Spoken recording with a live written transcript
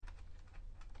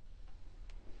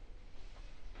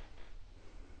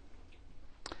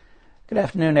Good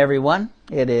afternoon, everyone.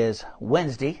 It is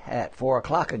Wednesday at 4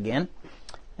 o'clock again,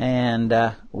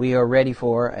 and we are ready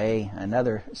for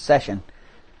another session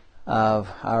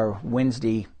of our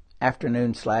Wednesday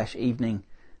afternoon/evening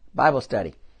Bible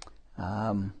study.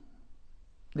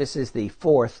 This is the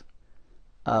fourth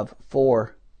of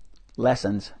 4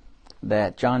 lessons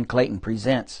that John Clayton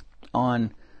presents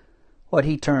on what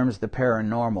he terms the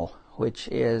paranormal, which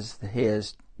is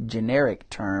his generic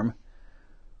term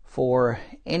for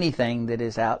anything that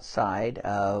is outside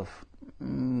of,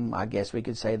 I guess we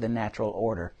could say, the natural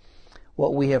order.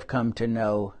 What we have come to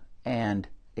know and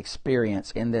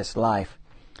experience in this life,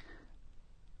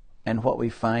 and what we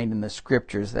find in the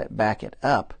scriptures that back it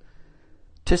up,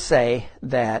 to say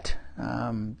that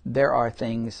there are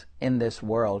things in this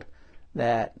world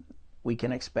that we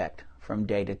can expect from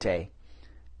day to day.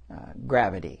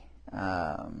 Gravity,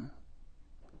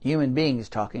 human beings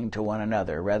talking to one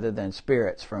another rather than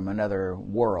spirits from another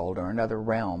world or another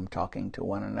realm talking to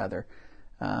one another.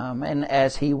 And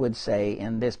as he would say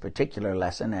in this particular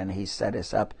lesson, and he set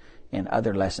us up in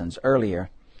other lessons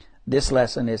earlier, this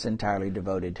lesson is entirely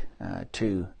devoted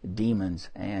to demons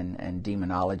and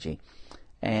demonology.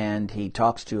 And he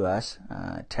talks to us,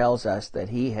 tells us that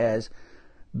he has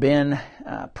been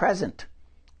present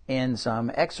in some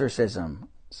exorcisms,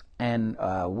 and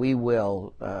we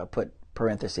will put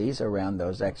parentheses around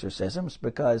those exorcisms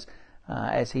because,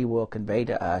 as he will convey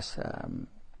to us,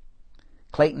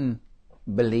 Clayton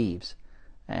believes,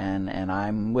 and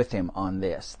I'm with him on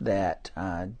this, that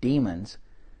demons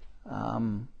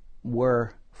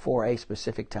were for a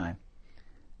specific time,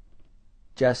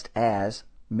 just as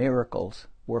miracles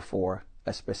were for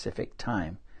a specific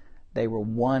time. They were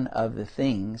one of the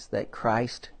things that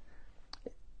Christ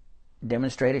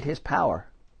demonstrated his power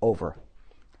over,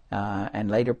 and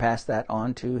later passed that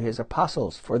on to his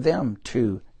apostles for them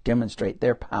to demonstrate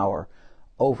their power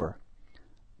over.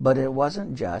 But it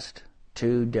wasn't just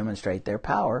to demonstrate their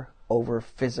power over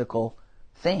physical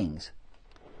things.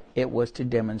 It was to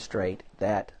demonstrate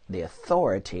that the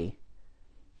authority,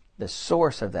 the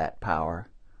source of that power,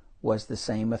 was the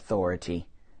same authority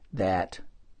that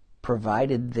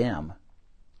provided them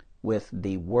with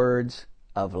the words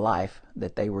of life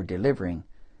that they were delivering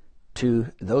to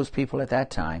those people at that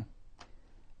time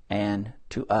and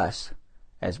to us,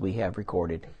 as we have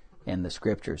recorded in the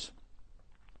scriptures.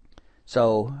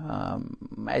 So,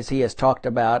 as he has talked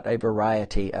about a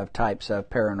variety of types of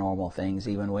paranormal things,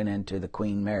 even went into the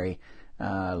Queen Mary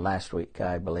last week,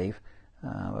 I believe,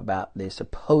 about the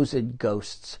supposed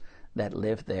ghosts that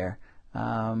live there.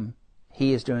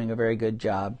 He is doing a very good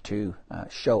job to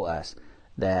show us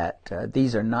that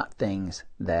these are not things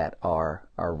that are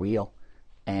real,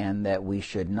 and that we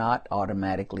should not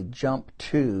automatically jump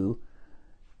to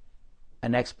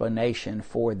an explanation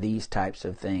for these types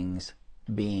of things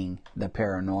being the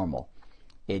paranormal.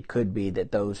 It could be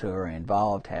that those who are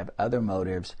involved have other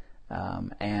motives,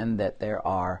 and that there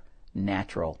are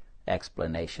natural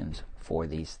explanations for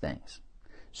these things.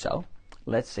 So,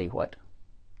 let's see what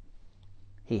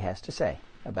he has to say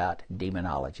about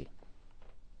demonology.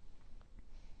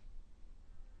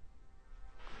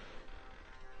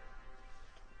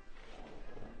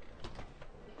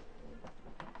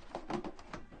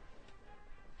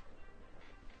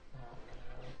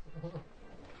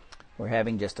 We're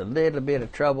having just a little bit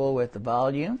of trouble with the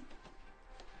volume.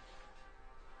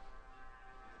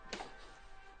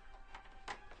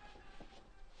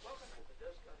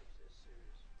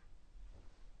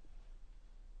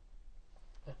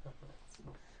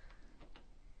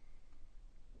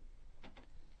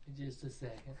 Just a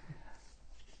second.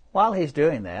 While he's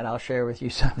doing that, I'll share with you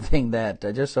something that,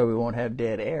 just so we won't have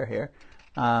dead air here.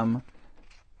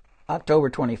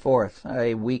 October 24th,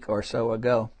 a week or so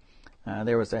ago,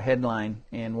 there was a headline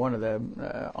in one of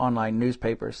the online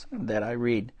newspapers that I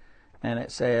read, and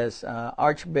it says,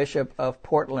 Archbishop of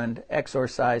Portland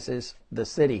exorcises the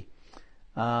city.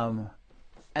 And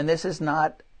this is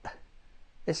not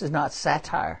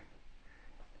satire.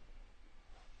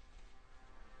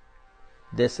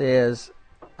 This is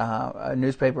a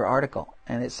newspaper article,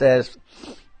 and it says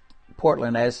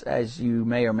Portland, as you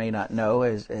may or may not know,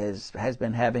 has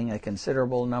been having a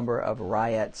considerable number of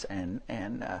riots and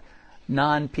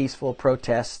non-peaceful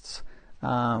protests,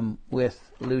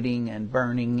 with looting and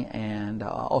burning and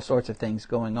all sorts of things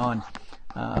going on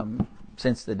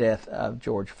since the death of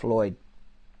George Floyd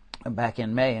back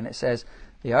in May. And it says,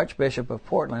 the Archbishop of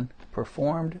Portland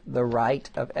performed the rite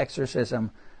of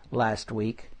exorcism last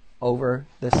week over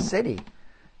the city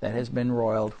that has been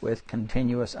roiled with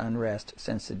continuous unrest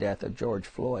since the death of George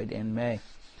Floyd in May.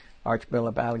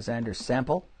 Archbishop Alexander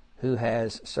Semple, who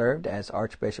has served as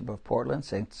Archbishop of Portland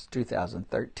since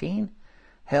 2013,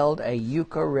 held a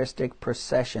Eucharistic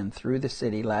procession through the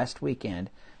city last weekend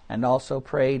and also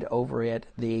prayed over it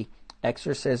the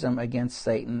exorcism against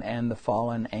Satan and the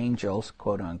fallen angels,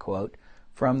 quote unquote,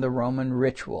 from the Roman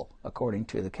ritual, according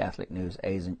to the Catholic News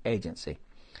Agency.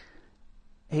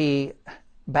 He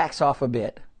backs off a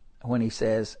bit when he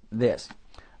says this: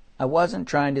 I wasn't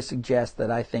trying to suggest that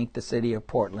I think the city of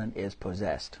Portland is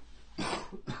possessed.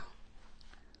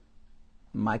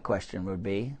 My question would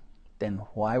be, then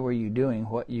why were you doing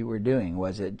what you were doing?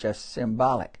 Was it just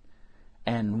symbolic?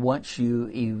 And once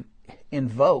you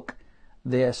invoke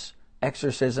this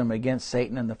exorcism against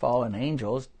Satan and the fallen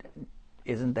angels,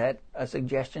 isn't that a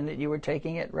suggestion that you were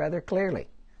taking it rather clearly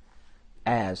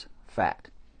as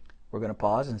fact? We're going to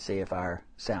pause and see if our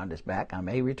sound is back. I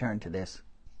may return to this.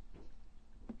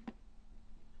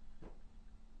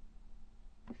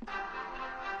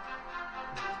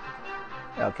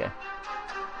 Okay.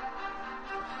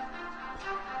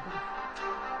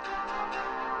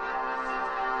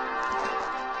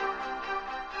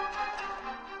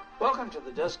 Welcome to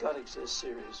the Does God Exist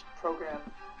series, program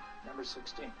number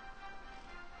 16,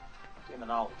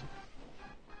 Demonology.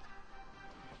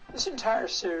 This entire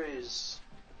series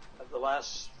of the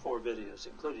last 4 videos,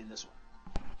 including this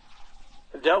one,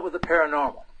 have dealt with the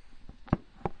paranormal.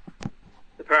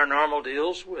 The paranormal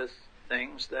deals with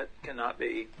things that cannot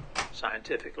be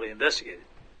scientifically investigated.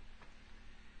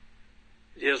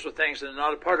 It deals with things that are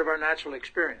not a part of our natural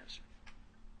experience.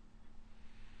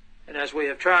 And as we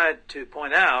have tried to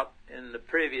point out in the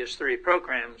previous 3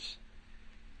 programs,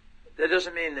 that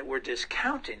doesn't mean that we're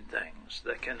discounting things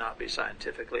that cannot be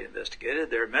scientifically investigated.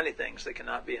 There are many things that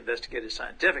cannot be investigated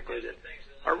scientifically that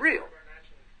are real.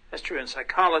 That's true in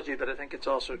psychology, but I think it's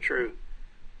also true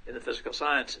in the physical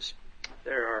sciences.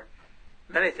 There are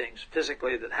many things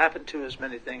physically that happen to us,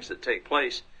 many things that take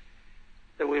place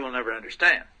that we will never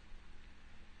understand.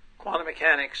 Quantum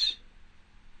mechanics,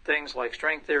 things like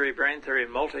string theory, brain theory,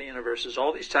 multi-universes,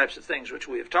 all these types of things which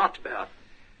we have talked about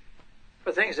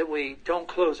are things that we don't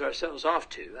close ourselves off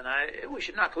to. And we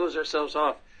should not close ourselves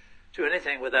off to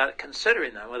anything without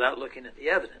considering them, without looking at the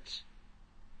evidence.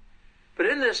 But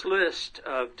in this list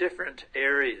of different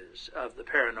areas of the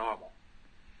paranormal,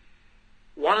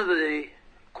 one of the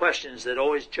questions that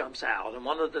always jumps out, and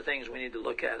one of the things we need to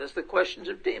look at, is the questions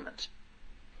of demons,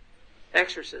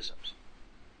 exorcisms.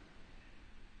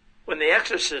 When The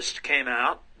Exorcist came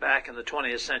out back in the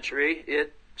 20th century,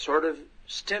 it sort of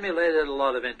stimulated a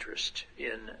lot of interest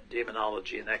in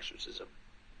demonology and exorcism.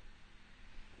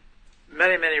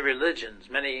 Many, many religions,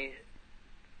 many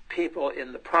people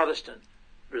in the Protestant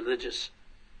religious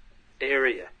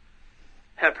area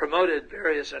have promoted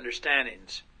various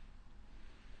understandings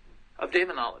of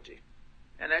demonology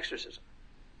and exorcism.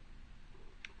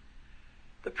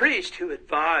 The priest who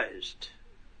advised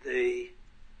the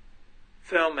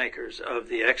filmmakers of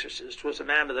The Exorcist was a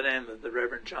man by the name of the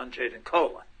Reverend John Jaden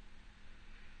Cola.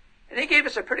 And he gave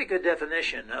us a pretty good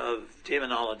definition of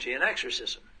demonology and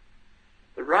exorcism.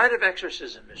 The rite of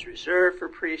exorcism is reserved for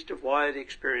priests of wide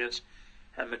experience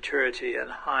and maturity and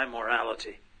high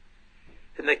morality.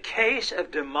 In the case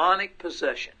of demonic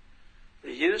possession,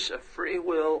 the use of free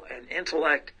will and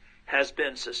intellect has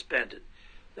been suspended.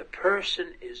 The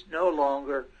person is no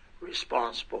longer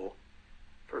responsible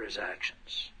for his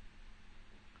actions.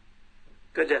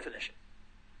 Good definition.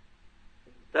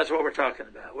 That's what we're talking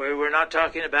about. We're not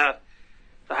talking about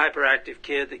the hyperactive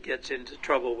kid that gets into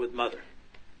trouble with mother.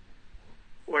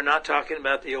 We're not talking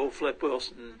about the old Flip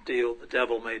Wilson deal, the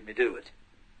devil made me do it.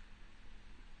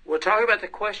 We're talking about the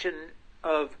question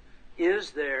of,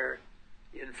 is there,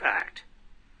 in fact,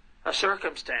 a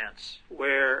circumstance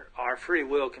where our free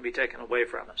will can be taken away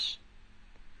from us,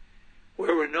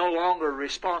 where we're no longer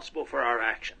responsible for our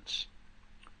actions,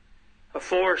 a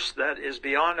force that is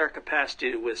beyond our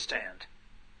capacity to withstand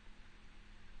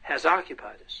has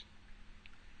occupied us.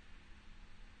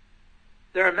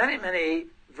 There are many, many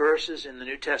verses in the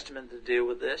New Testament that deal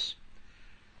with this.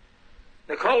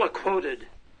 Nicola quoted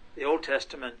the Old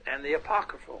Testament and the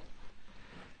Apocryphal.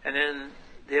 And in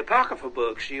the Apocryphal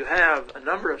books, you have a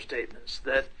number of statements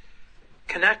that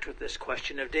connect with this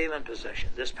question of demon possession.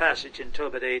 This passage in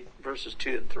Tobit 8, verses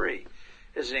 2 and 3,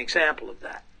 is an example of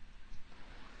that.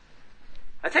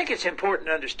 I think it's important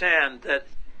to understand that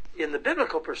in the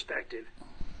biblical perspective,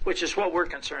 which is what we're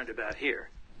concerned about here,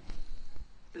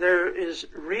 there is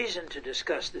reason to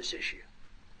discuss this issue.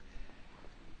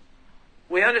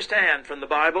 We understand from the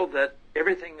Bible that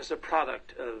everything is a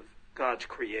product of God's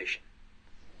creation.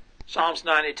 Psalms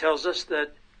 90 tells us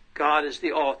that God is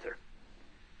the author.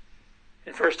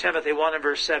 In 1 Timothy 1 and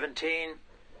verse 17,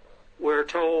 we're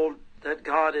told that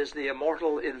God is the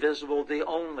immortal, invisible, the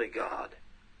only God.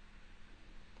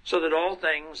 so that all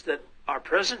things that are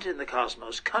present in the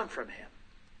cosmos come from him.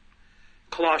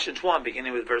 Colossians 1,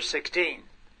 beginning with verse 16,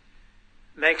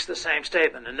 makes the same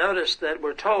statement. And notice that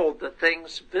we're told that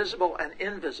things visible and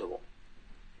invisible,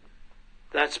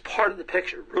 that's part of the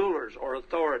picture, rulers or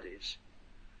authorities.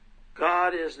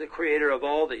 God is the creator of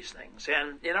all these things.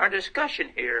 And in our discussion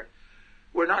here,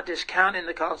 we're not discounting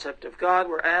the concept of God.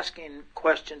 We're asking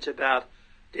questions about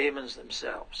demons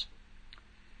themselves.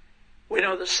 We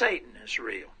know that Satan is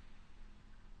real.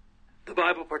 The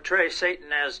Bible portrays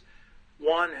Satan as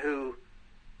one who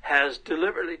has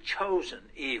deliberately chosen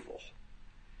evil.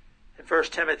 In 1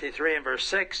 Timothy 3 and verse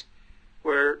 6,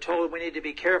 we're told we need to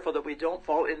be careful that we don't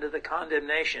fall into the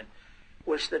condemnation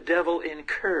which the devil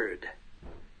incurred.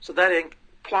 So that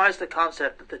implies the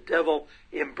concept that the devil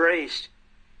embraced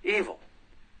evil.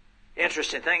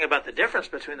 Interesting thing about the difference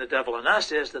between the devil and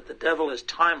us is that the devil is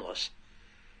timeless.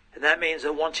 And that means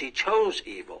that once he chose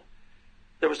evil,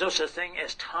 there was no such thing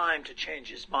as time to change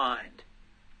his mind.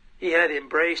 He had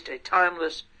embraced a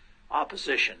timeless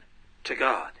opposition to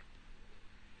God.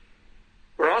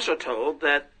 We're also told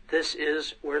that this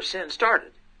is where sin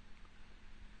started.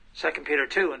 2 Peter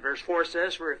 2 and verse 4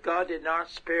 says, "For if God did not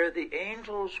spare the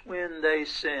angels when they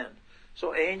sinned,"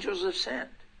 so angels have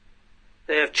sinned.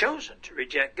 They have chosen to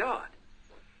reject God.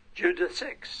 Jude the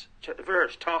 6th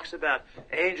verse talks about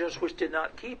angels which did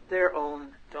not keep their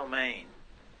own domain.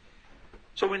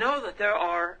 So we know that there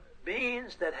are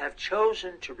beings that have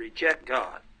chosen to reject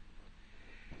God.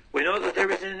 We know that there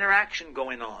is an interaction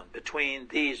going on between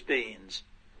these beings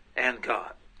and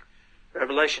God.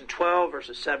 Revelation 12,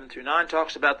 verses 7 through 9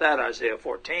 talks about that. Isaiah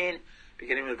 14,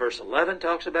 beginning with verse 11,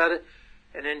 talks about it.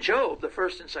 And in Job, the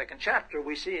first and second chapter,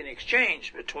 we see an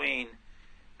exchange between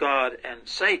God and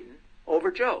Satan over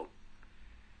Job.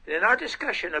 And in our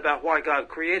discussion about why God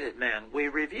created man, we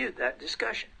reviewed that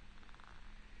discussion.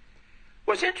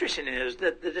 What's interesting is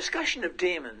that the discussion of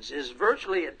demons is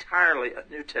virtually entirely a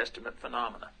New Testament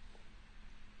phenomenon.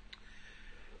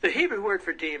 The Hebrew word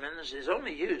for demons is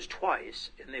only used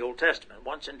twice in the Old Testament,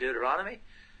 once in Deuteronomy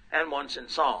and once in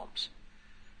Psalms.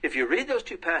 If you read those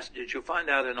two passages, you'll find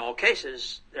out in all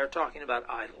cases they're talking about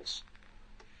idols.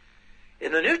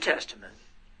 In the New Testament,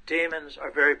 demons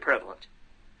are very prevalent.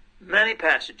 Many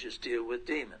passages deal with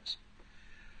demons.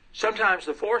 Sometimes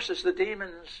the forces the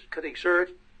demons could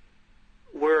exert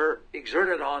were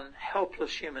exerted on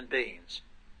helpless human beings.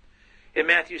 In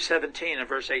Matthew 17 and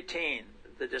verse 18,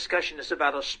 the discussion is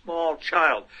about a small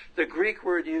child. The Greek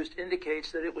word used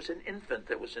indicates that it was an infant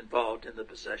that was involved in the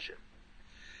possession.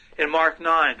 In Mark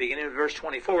 9, beginning with verse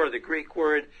 24, the Greek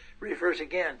word refers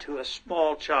again to a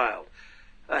small child,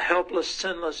 a helpless,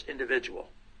 sinless individual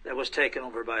that was taken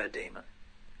over by a demon.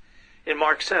 In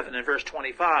Mark 7 and verse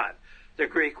 25, the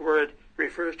Greek word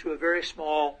refers to a very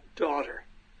small daughter,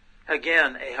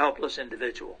 again a helpless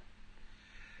individual.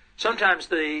 Sometimes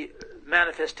the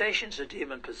manifestations of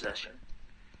demon possession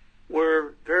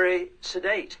were very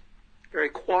sedate, very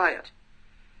quiet.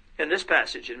 In this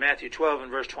passage, in Matthew 12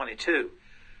 and verse 22,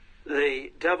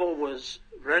 the devil was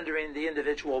rendering the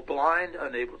individual blind,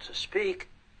 unable to speak,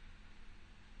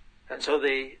 and so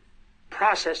the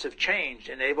process of change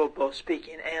enabled both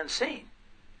speaking and seeing.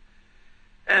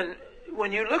 And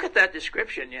when you look at that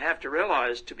description, you have to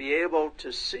realize to be able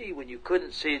to see when you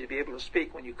couldn't see, to be able to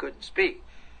speak when you couldn't speak,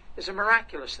 is a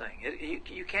miraculous thing.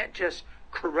 You can't just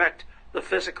correct the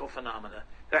physical phenomena.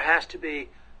 There has to be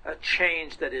a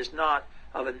change that is not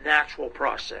of a natural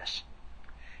process.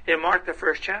 In Mark, the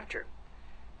first chapter,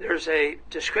 there's a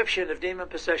description of demon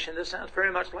possession that sounds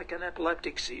very much like an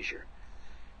epileptic seizure.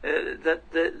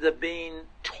 That the being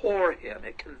tore him,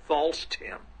 it convulsed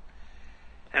him.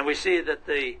 And we see that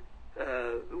the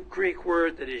Greek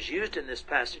word that is used in this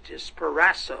passage is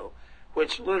sparasso,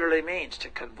 which literally means to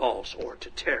convulse or to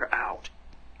tear out.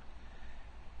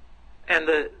 And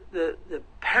the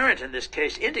parent in this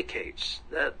case indicates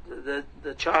that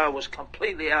the child was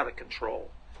completely out of control,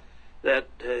 that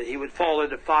he would fall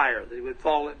into fire, that he would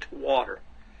fall into water.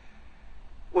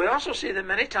 We also see that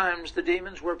many times the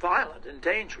demons were violent and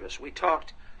dangerous. We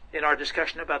talked in our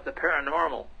discussion about the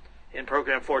paranormal in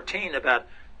program 14 about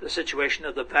the situation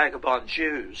of the vagabond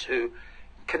Jews who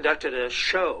conducted a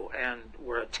show and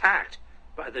were attacked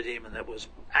by the demon that was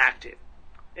active.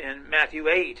 In Matthew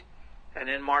 8 and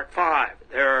in Mark 5,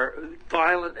 there are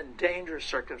violent and dangerous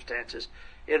circumstances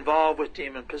involved with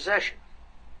demon possession.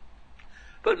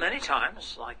 But many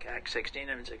times, like Acts 16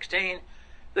 and 16,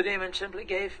 the demon simply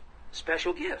gave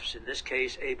special gifts, in this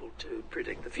case able to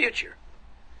predict the future.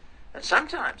 And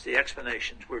sometimes the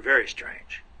explanations were very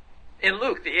strange. In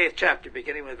Luke, the 8th chapter,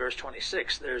 beginning with verse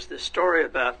 26, there's this story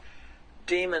about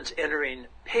demons entering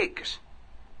pigs.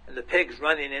 and the pigs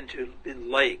running into the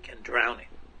lake and drowning.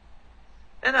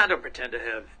 And I don't pretend to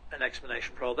have an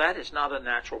explanation for all that. It's not a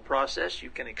natural process. You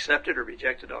can accept it or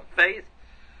reject it on faith.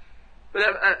 But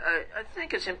I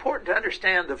think it's important to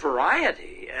understand the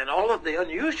variety and all of the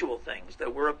unusual things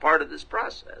that were a part of this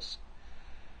process.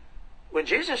 When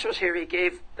Jesus was here, he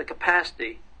gave the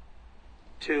capacity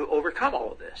to overcome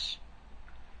all of this.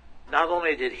 Not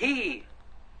only did he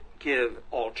give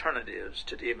alternatives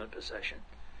to demon possession,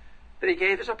 but he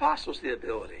gave his apostles the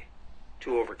ability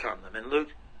to overcome them. In Luke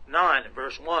 9,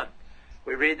 verse 1,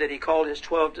 we read that he called his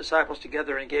 12 disciples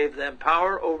together and gave them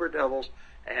power over devils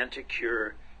and to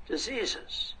cure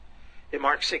diseases. In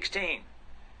Mark 16,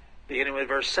 beginning with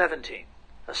verse 17,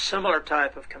 a similar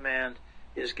type of command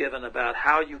is given about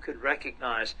how you could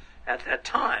recognize at that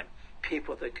time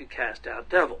people that could cast out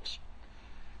devils.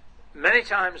 Many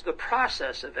times the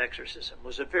process of exorcism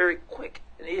was a very quick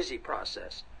and easy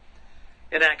process.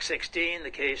 In Acts 16, the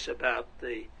case about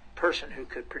the person who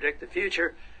could predict the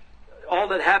future, all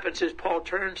that happens is Paul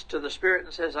turns to the Spirit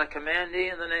and says, I command thee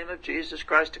in the name of Jesus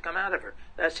Christ to come out of her.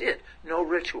 That's it. No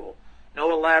ritual,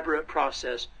 no elaborate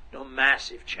process, no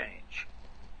massive change.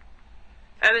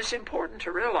 And it's important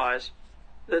to realize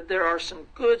that there are some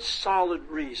good, solid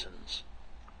reasons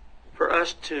for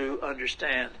us to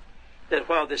understand that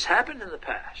while this happened in the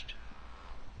past,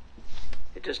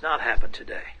 it does not happen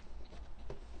today.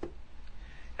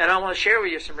 And I want to share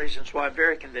with you some reasons why I'm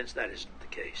very convinced that isn't the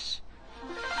case.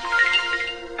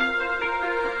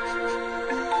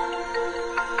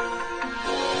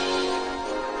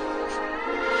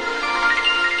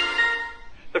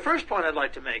 The first point I'd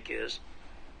like to make is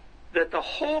that the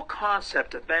whole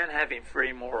concept of man having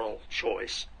free moral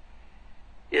choice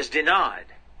is denied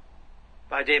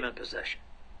by demon possession.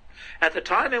 At the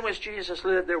time in which Jesus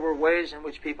lived, there were ways in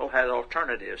which people had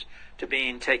alternatives to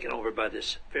being taken over by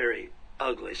this very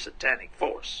ugly satanic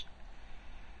force.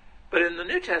 But in the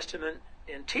New Testament,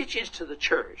 in teachings to the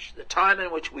church, the time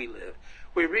in which we live,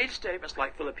 we read statements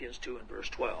like Philippians 2 and verse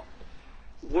 12.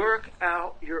 Work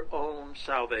out your own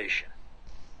salvation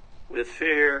with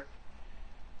fear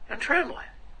and trembling.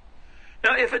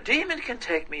 Now, if a demon can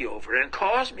take me over and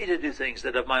cause me to do things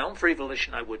that of my own free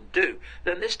volition I wouldn't do,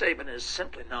 then this statement is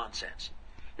simply nonsense.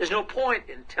 There's no point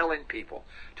in telling people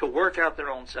to work out their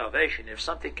own salvation if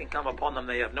something can come upon them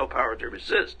they have no power to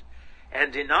resist,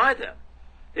 and deny them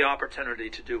the opportunity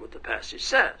to do what the passage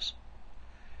says.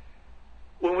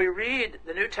 When we read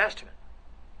the New Testament,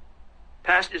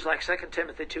 passages like 2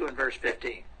 Timothy 2 and verse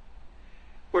 15,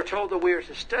 we're told that we are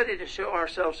to study to show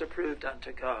ourselves approved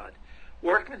unto God,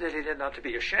 workmen that he did not to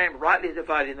be ashamed, rightly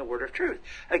dividing the word of truth.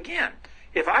 Again,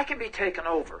 if I can be taken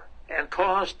over and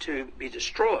caused to be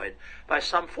destroyed by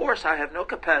some force I have no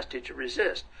capacity to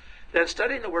resist, then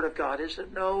studying the word of God is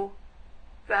of no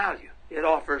value. It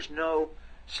offers no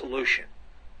solution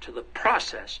to the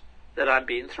process that I'm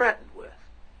being threatened with.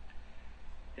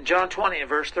 In John 20 and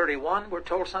verse 31, we're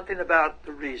told something about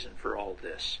the reason for all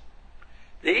this.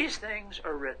 These things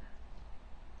are written.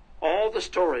 All the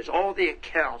stories, all the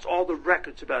accounts, all the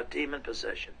records about demon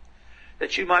possession,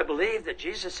 that you might believe that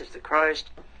Jesus is the Christ,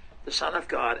 the Son of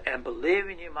God, and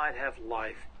believing you might have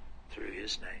life through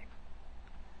his name.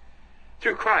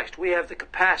 Through Christ, we have the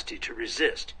capacity to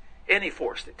resist any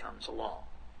force that comes along.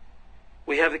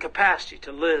 We have the capacity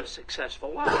to live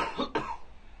successful lives.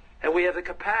 And we have the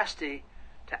capacity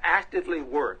to actively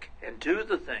work and do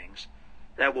the things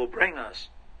that will bring us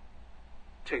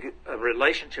to a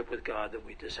relationship with God that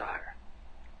we desire.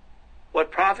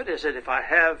 What profit is it if I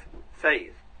have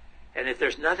faith, and if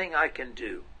there's nothing I can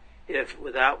do, if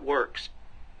without works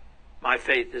my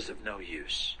faith is of no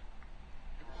use?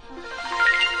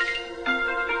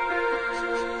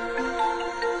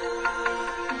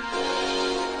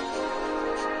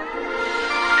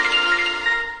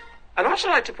 I'd also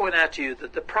like to point out to you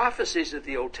that the prophecies of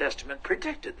the Old Testament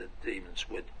predicted that demons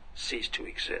would cease to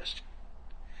exist.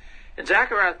 In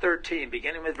Zechariah 13,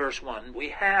 beginning with verse 1, we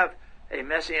have a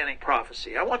messianic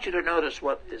prophecy. I want you to notice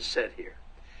what is said here.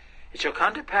 It shall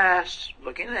come to pass,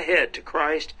 looking ahead to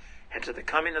Christ and to the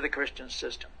coming of the Christian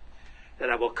system, that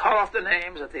I will cut off the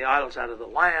names of the idols out of the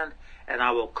land, and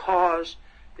I will cause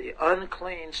the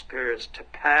unclean spirits to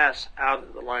pass out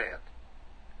of the land.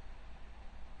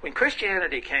 When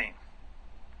Christianity came,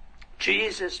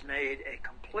 Jesus made a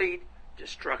complete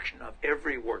destruction of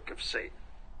every work of Satan.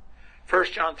 1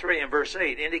 John 3 and verse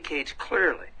 8 indicates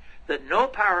clearly that no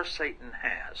power Satan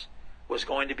has was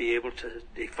going to be able to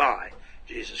defy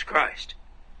Jesus Christ.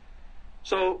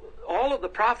 So all of the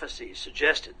prophecies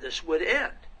suggested this would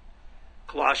end.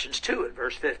 Colossians 2 and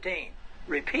verse 15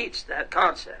 repeats that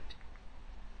concept.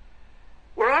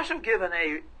 We're also given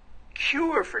a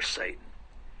cure for Satan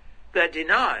that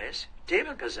denies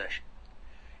demon possession.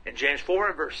 In James 4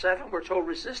 and verse 7, we're told,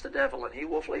 resist the devil and he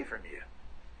will flee from you.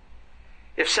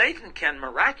 If Satan can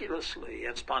miraculously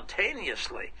and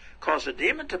spontaneously cause a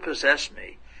demon to possess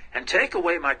me and take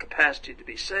away my capacity to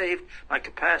be saved, my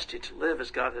capacity to live as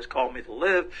God has called me to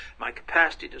live, my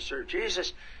capacity to serve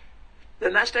Jesus,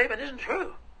 then that statement isn't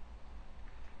true.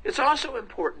 It's also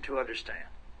important to understand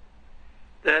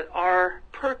that our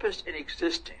purpose in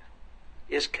existing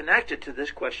is connected to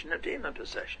this question of demon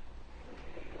possession.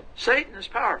 Satan is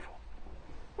powerful.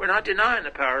 We're not denying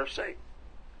the power of Satan.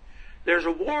 There's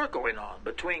a war going on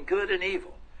between good and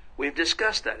evil. We've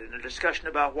discussed that in a discussion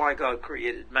about why God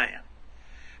created man.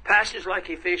 Passages like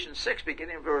Ephesians 6,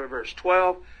 beginning of verse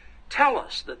 12, tell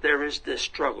us that there is this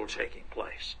struggle taking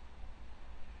place.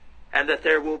 And that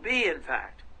there will be, in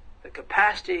fact, the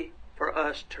capacity for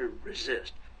us to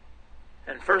resist.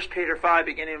 And 1 Peter 5,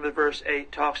 beginning with verse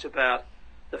 8, talks about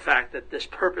the fact that this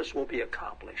purpose will be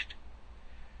accomplished.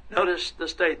 Notice the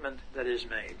statement that is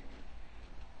made.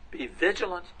 Be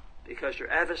vigilant, because your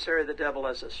adversary the devil,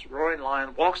 as a roaring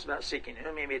lion, walks about seeking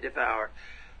whom he may devour,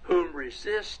 whom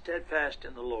resist steadfast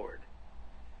in the Lord.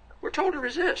 We're told to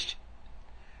resist.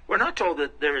 We're not told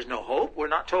that there is no hope. We're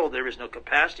not told there is no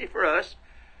capacity for us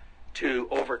to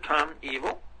overcome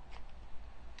evil.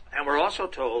 And we're also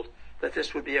told that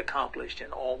this would be accomplished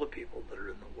in all the people that are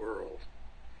in the world.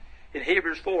 In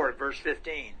Hebrews 4, verse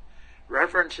 15,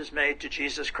 reference is made to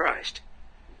Jesus Christ.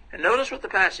 And notice what the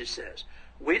passage says.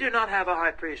 We do not have a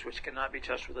high priest which cannot be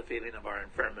touched with the feeling of our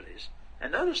infirmities.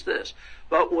 And notice this,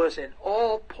 but was in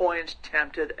all points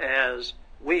tempted as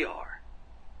we are,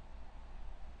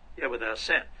 yet without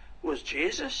sin. Was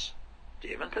Jesus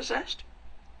demon-possessed?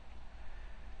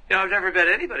 You know, I've never met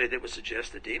anybody that would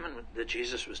suggest that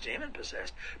Jesus was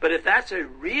demon-possessed. But if that's a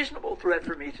reasonable threat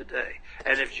for me today,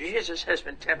 and if Jesus has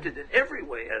been tempted in every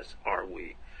way, as are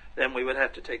we, then we would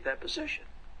have to take that position.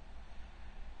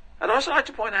 I'd also like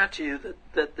to point out to you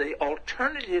that the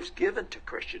alternatives given to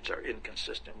Christians are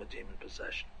inconsistent with demon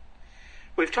possession.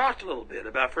 We've talked a little bit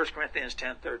about 1 Corinthians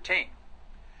 10:13.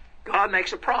 God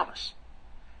makes a promise.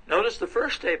 Notice the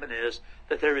first statement is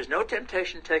that there is no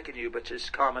temptation taken you but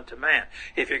is common to man.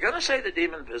 If you're going to say that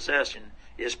demon possession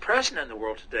is present in the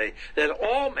world today, then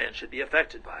all men should be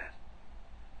affected by it.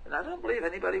 And I don't believe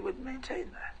anybody would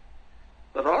maintain that.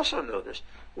 But also notice,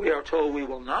 we are told we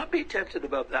will not be tempted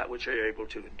above that which we are able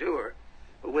to endure,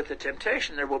 but with the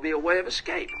temptation there will be a way of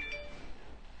escape.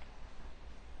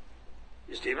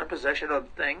 Is demon possession a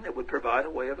thing that would provide a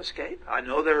way of escape? I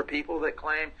know there are people that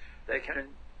claim they can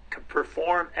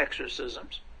perform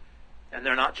exorcisms, and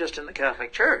they're not just in the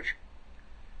Catholic Church.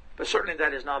 But certainly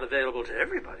that is not available to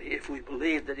everybody if we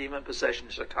believe that demon possession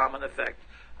is a common effect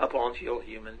upon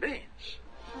human beings.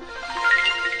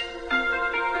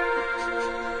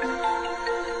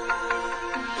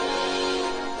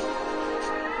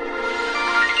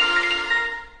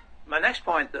 My next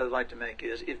point that I'd like to make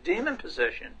is, if demon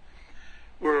possession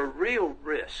were a real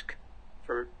risk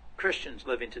for Christians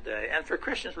living today and for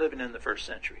Christians living in the first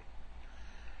century,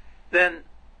 then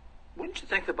wouldn't you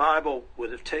think the Bible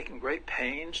would have taken great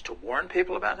pains to warn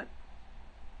people about it?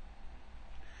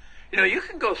 You know, you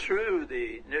can go through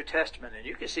the New Testament and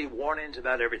you can see warnings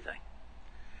about everything.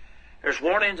 There's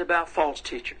warnings about false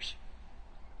teachers.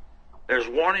 There's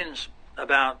warnings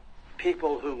about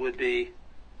people who would be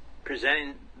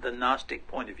presenting the Gnostic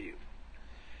point of view.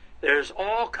 There's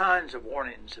all kinds of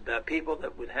warnings about people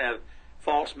that would have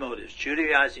false motives,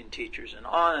 Judaizing teachers, and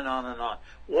on and on and on.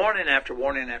 Warning after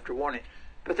warning after warning.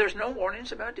 But there's no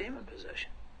warnings about demon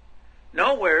possession.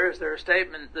 Nowhere is there a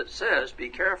statement that says, be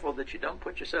careful that you don't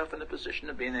put yourself in a position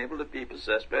of being able to be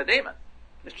possessed by a demon.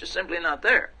 It's just simply not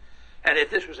there. And if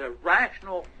this was a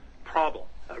rational problem,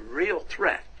 a real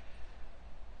threat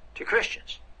to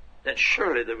Christians, then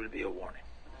surely there would be a warning.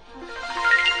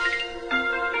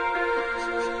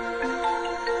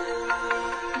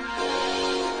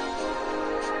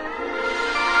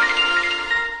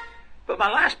 But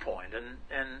my last point,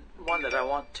 and one that I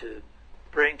want to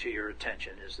bring to your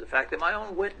attention, is the fact that my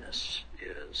own witness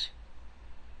is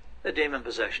that demon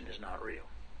possession is not real,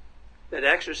 that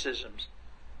exorcisms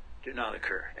do not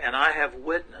occur. And I have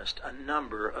witnessed a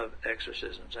number of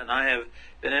exorcisms, and I have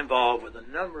been involved with a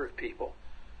number of people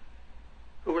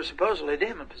who were supposedly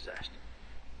demon possessed.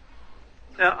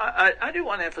 Now, I do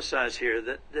want to emphasize here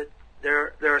that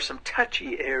there are some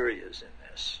touchy areas in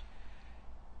this.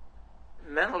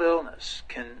 Mental illness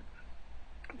can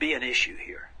be an issue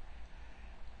here.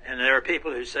 And there are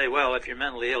people who say, well, if you're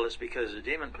mentally ill, it's because a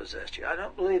demon possessed you. I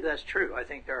don't believe that's true. I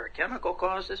think there are chemical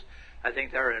causes. I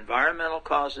think there are environmental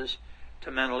causes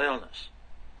to mental illness.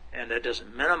 And that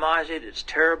doesn't minimize it. It's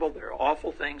terrible. There are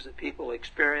awful things that people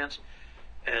experience.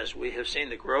 As we have seen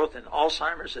the growth in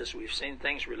Alzheimer's, as we've seen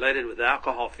things related with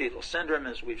alcohol fetal syndrome,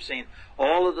 as we've seen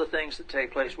all of the things that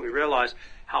take place, we realize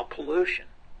how pollution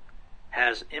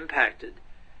has impacted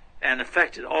and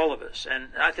affected all of us. And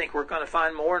I think we're going to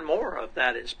find more and more of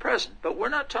that is present. But we're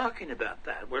not talking about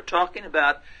that. We're talking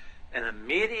about an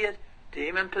immediate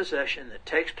demon possession that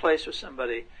takes place with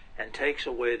somebody and takes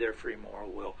away their free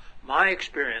moral will. My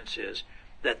experience is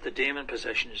that the demon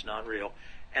possession is not real,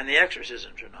 and the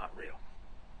exorcisms are not real.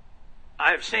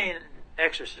 I've seen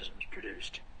exorcisms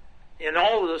produced. In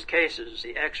all of those cases,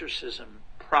 the exorcism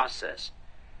process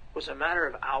was a matter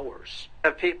of hours. I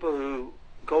have people who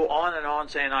go on and on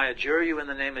saying, I adjure you in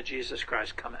the name of Jesus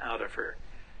Christ, come out of her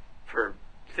for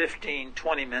 15,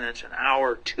 20 minutes, an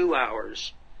hour, 2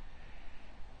 hours.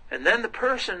 And then the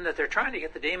person that they're trying to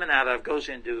get the demon out of goes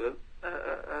into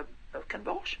a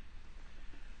convulsion.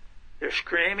 They're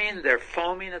screaming, they're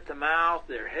foaming at the mouth,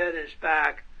 their head is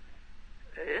back.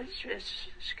 It's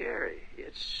scary.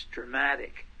 It's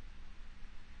dramatic.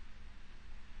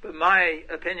 But my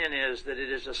opinion is that it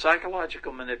is a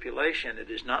psychological manipulation. It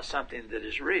is not something that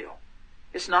is real.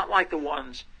 It's not like the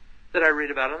ones that I read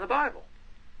about in the Bible.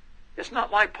 It's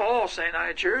not like Paul saying, I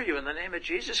adjure you in the name of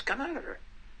Jesus, come out of her.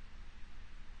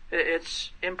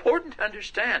 It's important to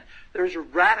understand there's a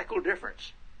radical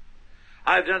difference.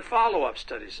 I've done follow-up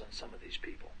studies on some of these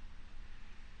people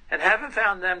and haven't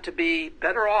found them to be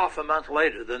better off a month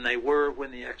later than they were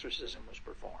when the exorcism was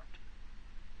performed.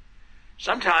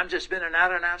 Sometimes it's been an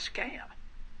out-and-out scam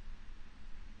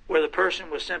where the person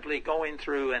was simply going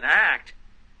through an act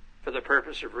for the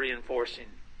purpose of reinforcing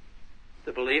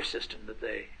the belief system that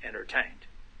they entertained.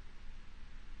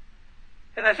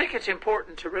 And I think it's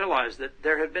important to realize that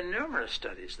there have been numerous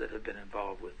studies that have been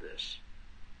involved with this.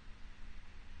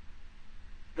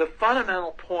 The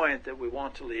fundamental point that we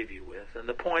want to leave you with, and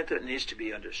the point that needs to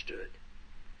be understood,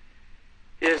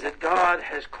 is that God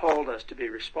has called us to be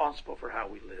responsible for how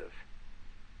we live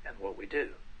and what we do.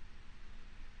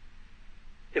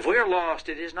 If we are lost,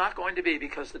 it is not going to be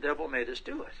because the devil made us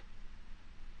do it.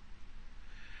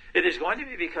 It is going to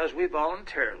be because we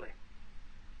voluntarily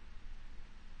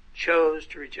chose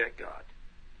to reject God,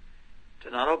 to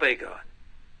not obey God,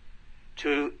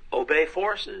 to obey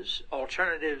forces,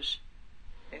 alternatives,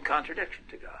 in contradiction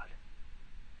to God.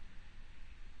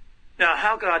 Now,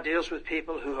 how God deals with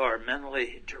people who are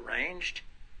mentally deranged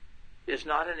is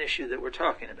not an issue that we're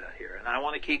talking about here, and I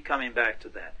want to keep coming back to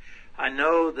that. I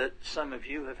know that some of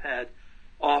you have had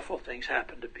awful things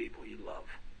happen to people you love.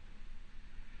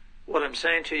 What I'm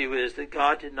saying to you is that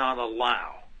God did not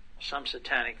allow some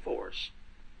satanic force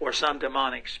or some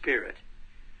demonic spirit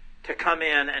to come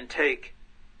in and take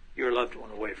your loved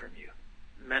one away from you,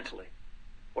 mentally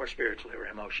or spiritually or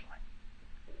emotionally.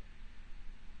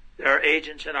 There are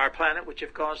agents in our planet which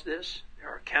have caused this. There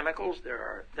are chemicals. There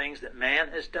are things that man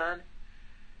has done.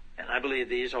 And I believe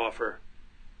these offer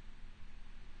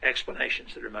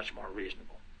explanations that are much more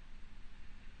reasonable.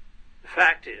 The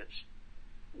fact is,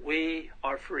 we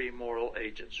are free moral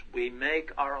agents. We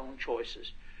make our own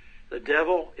choices. The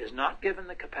devil is not given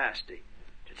the capacity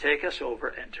to take us over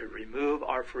and to remove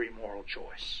our free moral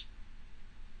choice.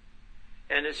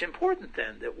 And it's important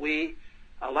then that we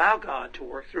allow God to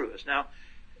work through us. Now,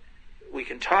 we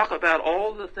can talk about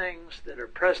all the things that are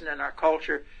present in our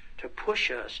culture to push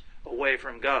us away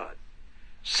from God.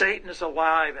 Satan is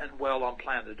alive and well on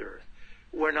planet Earth.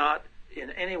 We're not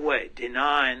in any way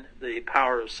denying the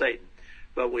power of Satan,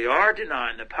 but we are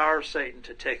denying the power of Satan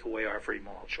to take away our free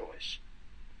moral choice.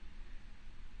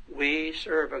 We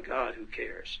serve a God who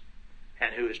cares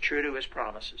and who is true to his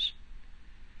promises.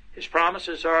 His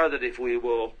promises are that if we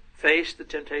will face the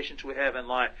temptations we have in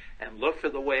life and look for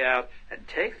the way out and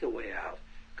take the way out,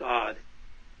 God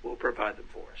will provide them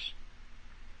for us.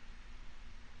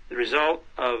 The result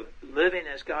of living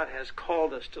as God has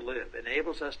called us to live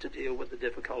enables us to deal with the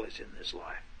difficulties in this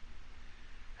life.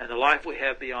 And the life we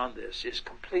have beyond this is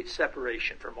complete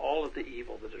separation from all of the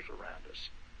evil that is around us.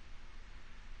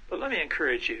 But let me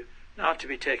encourage you not to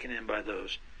be taken in by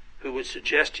those who would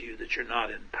suggest to you that you're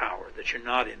not in power, that you're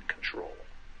not in control.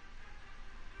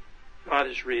 God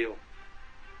is real.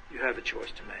 You have a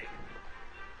choice to make.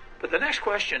 But the next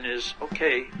question is,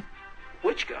 okay,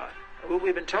 which God? Well,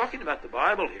 we've been talking about the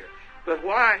Bible here, but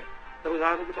why the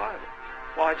God of the Bible?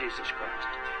 Why Jesus Christ?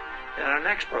 In our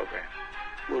next program,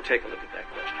 we'll take a look at that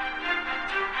question.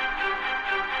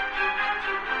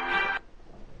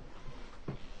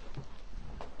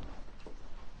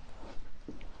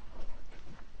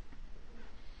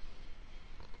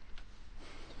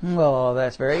 Well,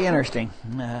 that's very interesting,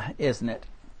 isn't it?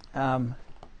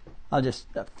 I'll just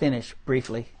finish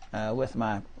briefly with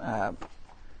my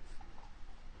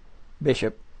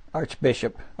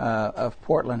Archbishop of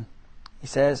Portland. He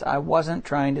says, "I wasn't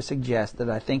trying to suggest that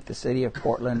I think the city of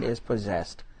Portland is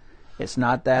possessed. It's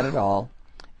not that at all.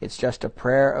 It's just a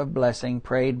prayer of blessing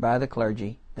prayed by the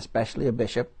clergy, especially a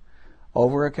bishop,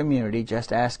 over a community,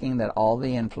 just asking that all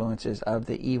the influences of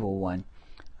the evil one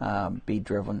be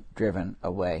driven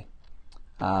away."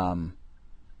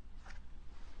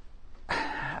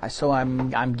 So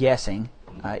I'm guessing,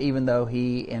 even though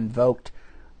he invoked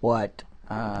what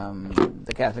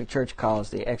the Catholic Church calls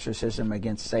the exorcism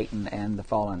against Satan and the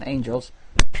fallen angels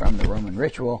from the Roman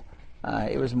ritual,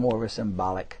 it was more of a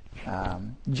symbolic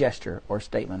gesture or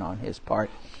statement on his part.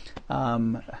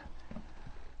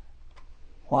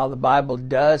 While the Bible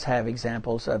does have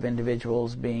examples of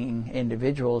individuals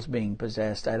being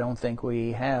possessed, I don't think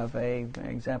we have an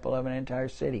example of an entire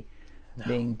city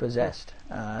being possessed.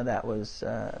 That was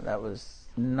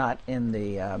not in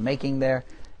the making there.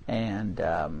 And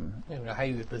I don't know how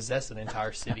you would possess an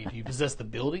entire city. Do you possess the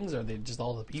buildings, or are they just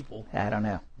all the people? I don't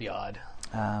know. Be odd.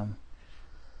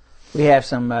 We have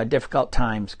some difficult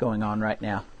times going on right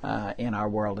now in our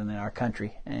world and in our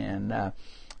country, and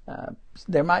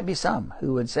there might be some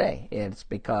who would say it's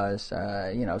because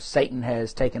Satan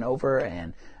has taken over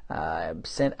and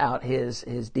sent out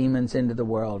his demons into the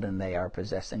world, and they are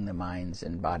possessing the minds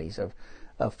and bodies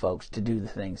of folks to do the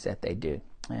things that they do.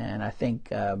 And I think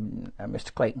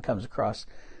Mr. Clayton comes across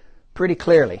pretty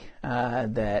clearly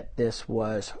that this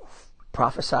was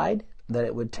prophesied, that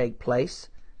it would take place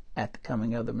at the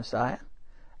coming of the Messiah,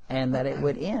 and that it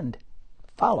would end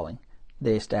following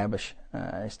the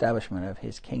establishment of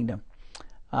his kingdom.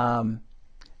 And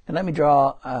let me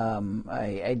draw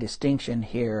a distinction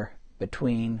here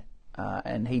between,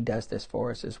 and he does this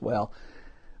for us as well,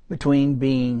 between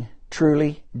being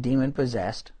truly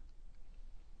demon-possessed,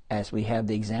 as we have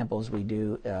the examples we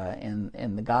do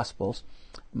in the Gospels,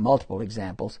 multiple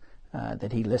examples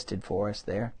that he listed for us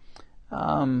there,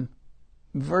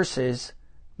 versus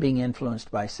being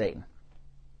influenced by Satan.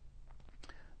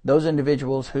 Those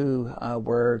individuals who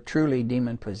were truly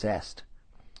demon-possessed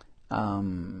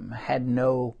had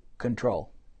no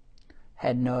control,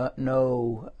 had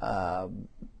no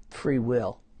free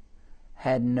will,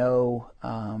 had no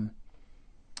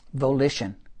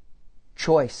volition,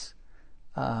 choice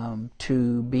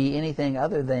to be anything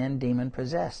other than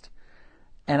demon-possessed.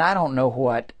 And I don't know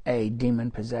what a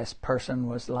demon-possessed person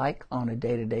was like on a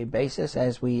day-to-day basis.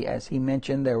 As he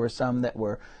mentioned, there were some that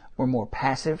were more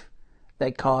passive.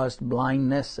 They caused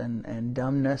blindness and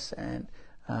dumbness and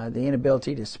the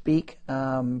inability to speak,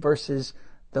 versus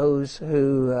those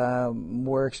who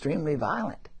were extremely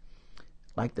violent,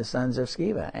 like the sons of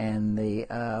Sceva and the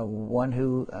one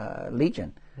who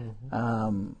Legion.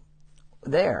 Mm-hmm.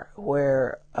 There,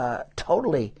 where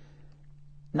totally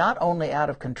not only out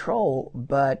of control,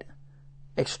 but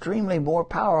extremely more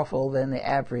powerful than the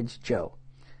average Joe,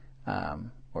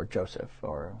 or Joseph,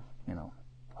 or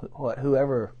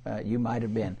whoever you might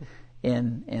have been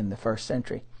in the first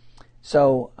century.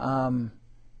 So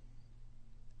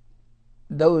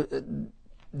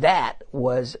that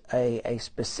was a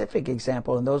specific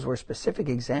example, and those were specific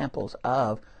examples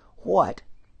of what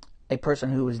a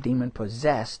person who was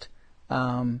demon-possessed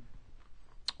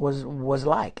was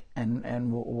like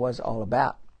and was all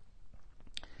about.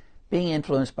 Being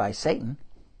influenced by Satan,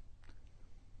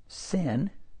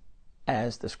 sin,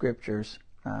 as the scriptures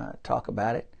talk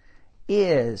about it,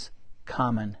 is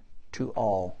common to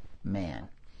all man.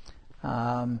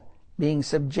 Being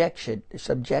subjected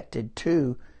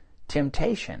to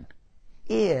temptation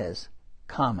is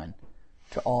common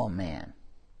to all man.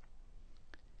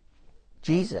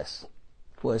 Jesus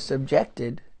was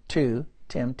subjected to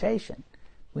temptation.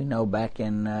 We know back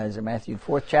in Matthew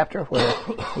 4th chapter, where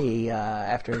he,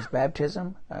 after his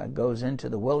baptism, goes into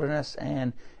the wilderness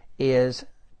and is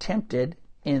tempted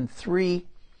in three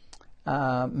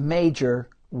major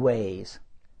ways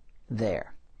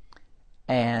there.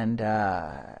 And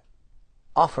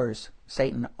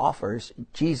Satan offers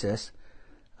Jesus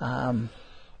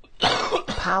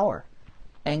power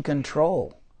and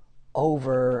control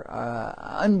over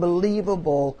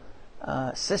unbelievable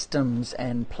systems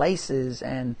and places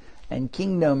and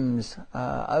kingdoms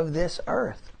of this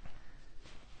earth,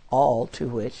 all to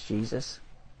which Jesus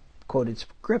quoted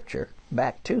scripture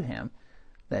back to him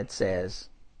that says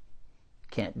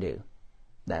can't do.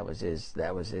 That was his,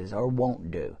 or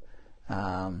won't do.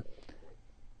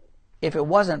 If it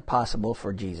wasn't possible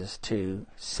for Jesus to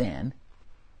sin,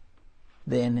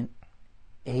 then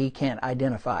he can't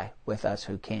identify with us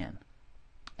who can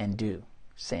and do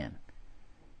sin.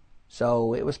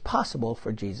 So it was possible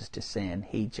for Jesus to sin.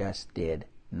 He just did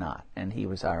not. And he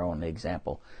was our only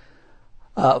example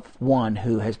of one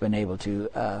who has been able to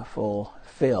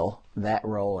fulfill that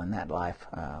role and that life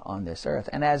on this earth.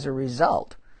 And as a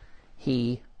result,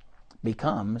 he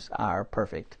becomes our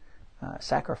perfect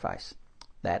sacrifice,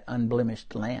 that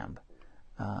unblemished Lamb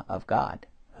of God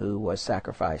who was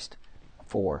sacrificed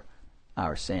for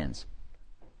our sins.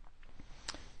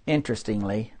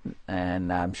 Interestingly,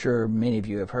 and I'm sure many of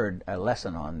you have heard a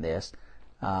lesson on this,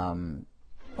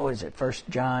 what is it, 1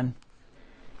 John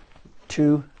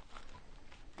 2,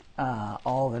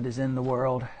 all that is in the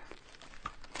world.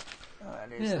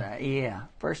 What is that? Yeah,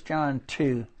 1 John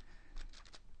 2.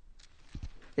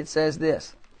 It says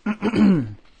this.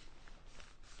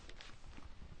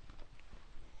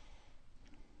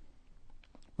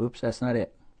 Oops, that's not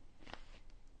it.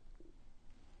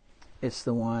 It's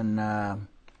the one,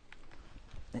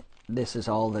 this is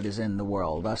all that is in the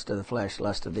world. Lust of the flesh,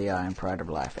 lust of the eye, and pride of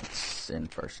life. It's in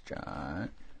 1 John.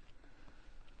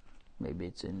 Maybe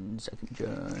it's in 2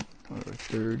 John or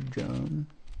 3 John.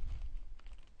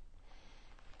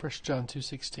 1 John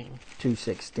 2:16.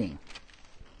 2:16.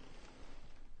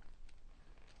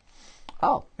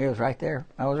 Oh, it was right there.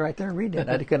 I was right there reading it.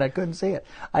 I couldn't see it.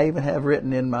 I even have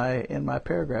written in my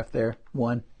paragraph there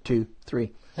 1, 2,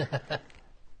 3.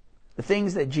 The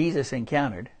things that Jesus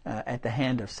encountered at the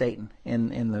hand of Satan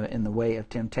in the way of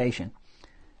temptation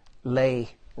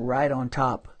lay right on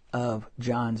top of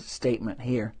John's statement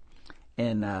here.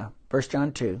 In 1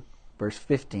 John 2, verse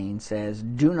 15 says,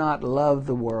 "Do not love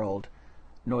the world,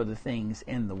 nor the things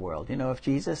in the world." You know, if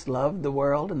Jesus loved the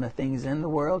world and the things in the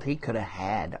world, he could have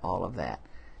had all of that.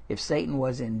 If Satan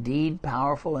was indeed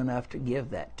powerful enough to give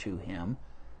that to him,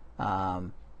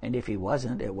 and if he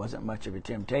wasn't, it wasn't much of a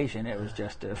temptation. It was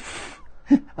just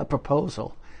a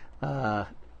proposal.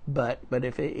 But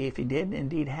if he did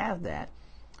indeed have that,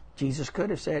 Jesus could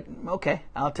have said, "Okay,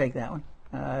 I'll take that one.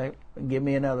 Give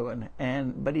me another one."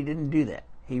 But he didn't do that.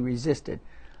 He resisted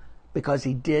because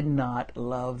he did not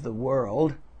love the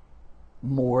world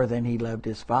more than he loved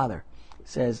his Father. It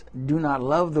says, "Do not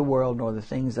love the world nor the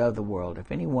things of the world.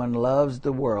 If anyone loves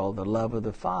the world, the love of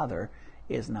the Father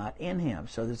is not in him."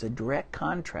 So there's a direct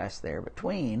contrast there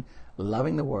between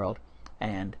loving the world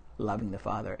and loving the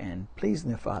Father and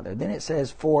pleasing the Father. Then it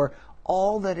says, "For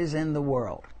all that is in the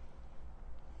world."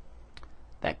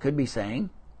 That could be saying,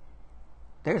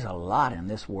 there's a lot in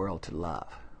this world to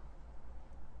love.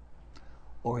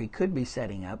 Or he could be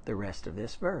setting up the rest of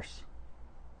this verse.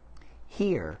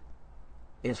 Here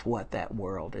is what that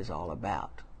world is all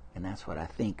about. And that's what I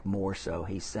think more so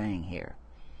he's saying here.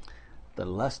 The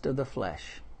lust of the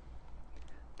flesh,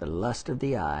 the lust of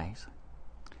the eyes,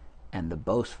 and the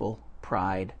boastful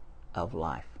pride of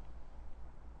life.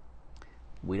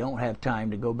 We don't have time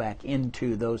to go back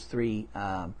into those three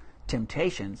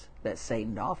temptations that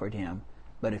Satan offered him.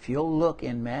 But if you'll look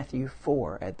in Matthew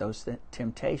 4 at those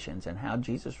temptations and how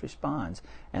Jesus responds,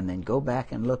 and then go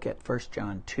back and look at 1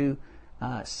 John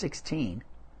 2:16,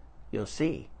 you'll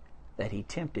see that he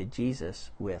tempted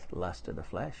Jesus with lust of the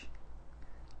flesh,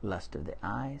 lust of the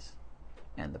eyes,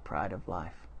 and the pride of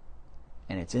life.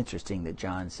 And it's interesting that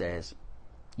John says,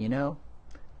 you know,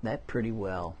 that pretty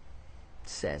well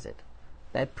says it.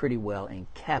 That pretty well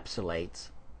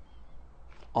encapsulates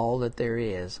all that there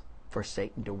is for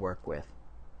Satan to work with.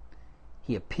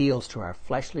 He appeals to our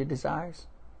fleshly desires,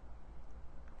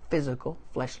 physical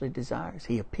fleshly desires.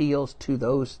 He appeals to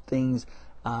those things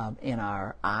in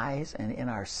our eyes and in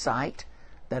our sight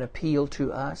that appeal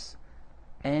to us.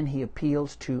 And he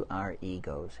appeals to our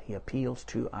egos. He appeals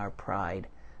to our pride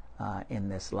in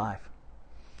this life.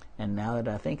 And now that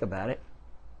I think about it,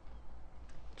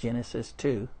 Genesis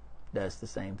 2 does the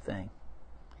same thing.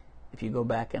 If you go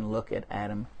back and look at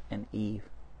Adam and Eve.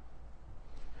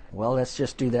 Well, let's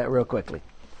just do that real quickly.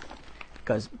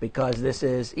 Because this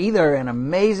is either an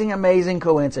amazing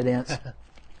coincidence,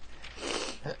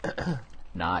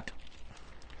 not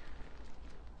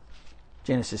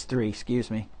Genesis 3, excuse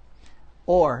me,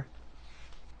 or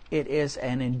it is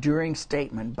an enduring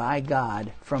statement by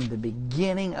God from the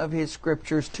beginning of his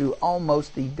scriptures to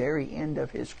almost the very end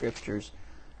of his scriptures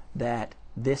that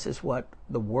this is what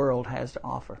the world has to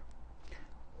offer.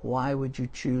 Why would you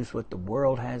choose what the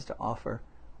world has to offer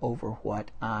over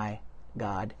what I,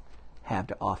 God, have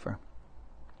to offer?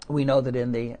 We know that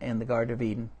in the Garden of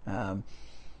Eden,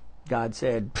 God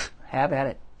said, "Have at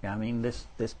it. I mean,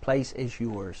 this place is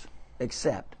yours.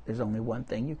 Except there's only one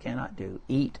thing you cannot do: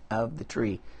 eat of the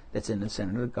tree that's in the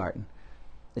center of the garden,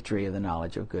 the tree of the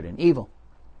knowledge of good and evil."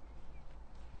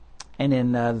 And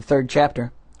in the 3rd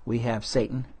chapter, we have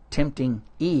Satan tempting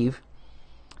Eve,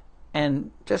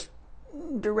 and just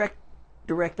direct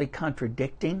directly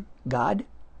contradicting God.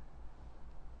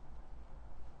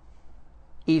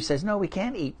 Eve says, no, we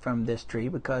can't eat from this tree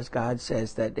because God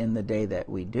says that in the day that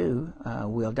we do,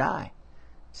 we'll die.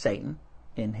 Satan,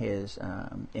 in his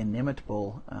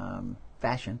inimitable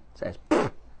fashion, says,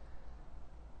 I'm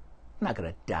not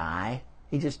going to die.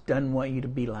 He just doesn't want you to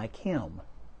be like him.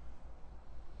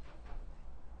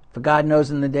 For God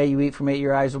knows in the day you eat from it,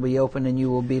 your eyes will be opened and you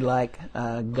will be like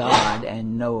God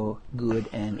and know good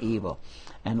and evil.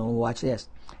 And we'll watch this.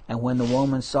 And when the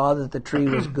woman saw that the tree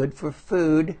was good for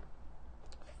food,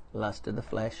 lust of the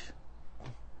flesh,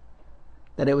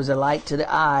 that it was a light to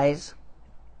the eyes,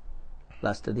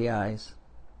 lust of the eyes,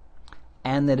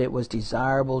 and that it was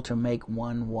desirable to make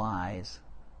one wise,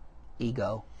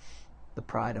 ego, the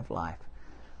pride of life.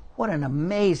 What an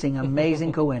amazing,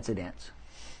 amazing coincidence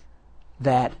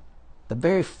that the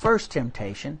very first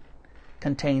temptation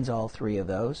contains all three of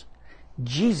those.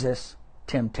 Jesus'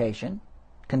 temptation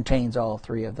contains all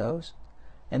three of those.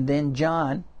 And then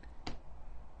John,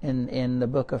 in the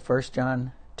book of 1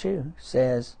 John 2,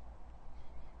 says,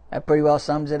 that pretty well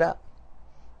sums it up.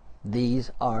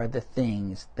 These are the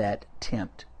things that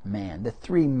tempt man. The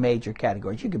three major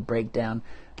categories. You could break down,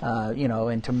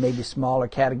 into maybe smaller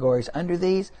categories under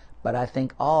these, but I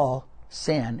think all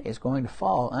sin is going to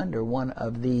fall under one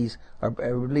of these, or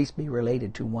at least be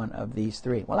related to one of these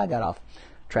three. Well, I got off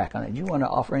track on it. Do you want to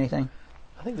offer anything?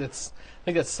 I think that's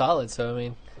solid. So I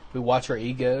mean, we watch our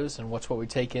egos and watch what we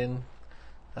take in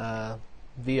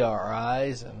via our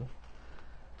eyes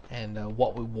and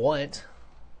what we want.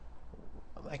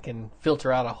 I can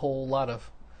filter out a whole lot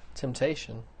of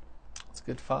temptation. It's a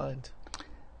good find.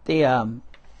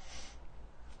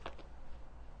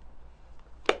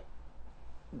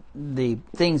 The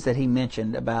things that he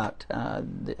mentioned about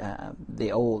the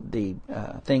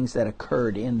things that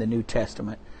occurred in the New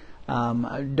Testament,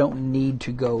 I don't need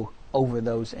to go over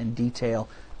those in detail,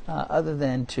 other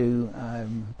than to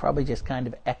probably just kind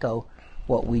of echo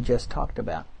what we just talked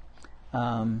about.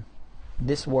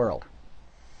 This world,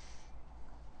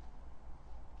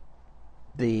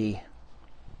 the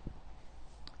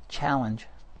challenge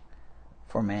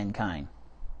for mankind,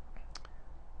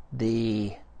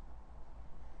 the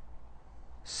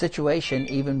situation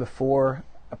even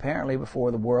apparently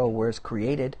before the world was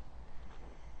created,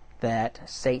 that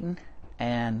Satan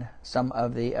and some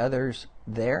of the others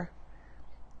there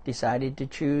decided to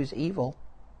choose evil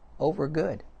over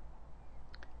good.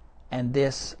 And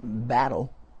this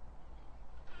battle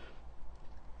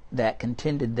that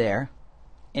contended there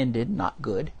ended not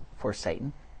good for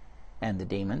Satan and the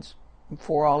demons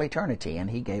for all eternity. And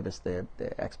he gave us the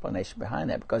explanation behind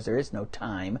that, because there is no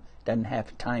time, doesn't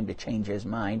have time to change his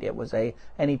mind. It was an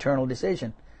eternal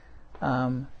decision.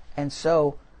 And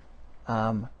so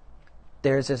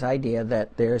there's this idea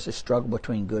that there's a struggle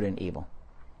between good and evil.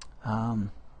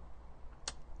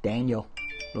 Daniel,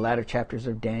 the latter chapters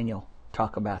of Daniel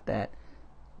talk about that.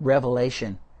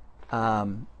 Revelation,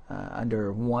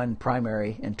 under one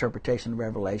primary interpretation of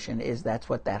Revelation, is that's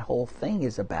what that whole thing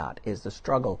is about, is the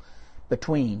struggle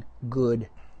between good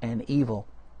and evil.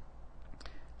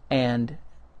 And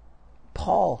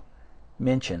Paul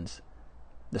mentions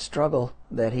the struggle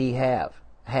that he had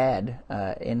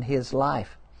in his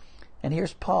life. And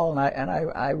here's Paul, and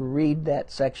I read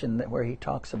that section where he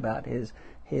talks about his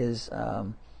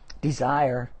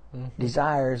desires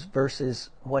versus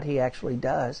what he actually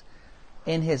does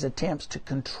in his attempts to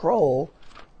control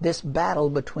this battle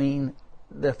between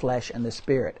the flesh and the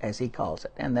spirit, as he calls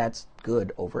it, and that's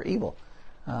good over evil.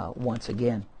 Once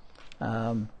again,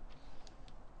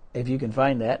 if you can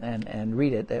find that and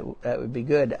read it, that would be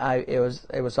good. It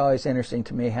was always interesting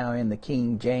to me how in the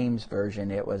King James version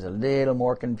it was a little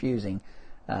more confusing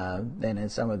than in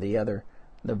some of the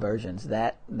versions.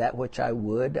 That which I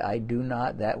would, I do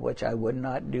not. That which I would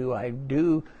not do, I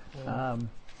do.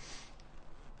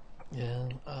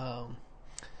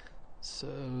 So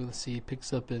let's see. He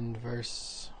picks up in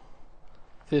verse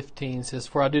 15. Says,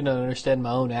 "For I do not understand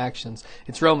my own actions."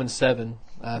 It's Romans 7,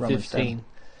 15. 7.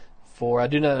 "For I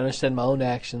do not understand my own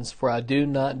actions, for I do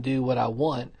not do what I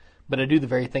want, but I do the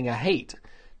very thing I hate.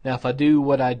 Now if I do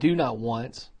what I do not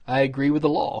want, I agree with the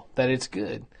law, that it's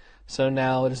good. So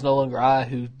now it is no longer I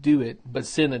who do it, but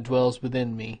sin that dwells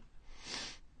within me."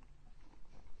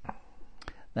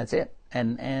 That's it.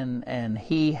 And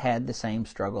he had the same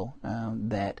struggle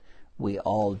that we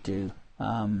all do.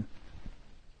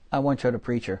 I once heard a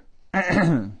preacher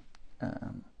in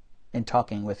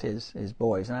talking with his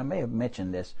boys, and I may have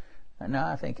mentioned this. No,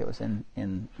 I think it was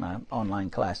in my online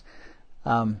class.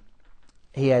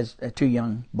 He has two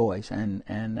young boys, and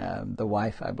the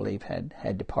wife, I believe,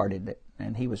 had departed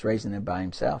and he was raising them by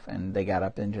himself, and they got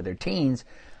up into their teens.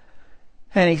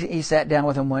 And he sat down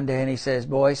with them one day and he says,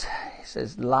 boys, he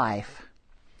says, life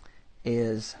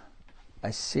is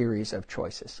a series of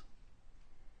choices.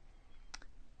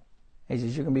 He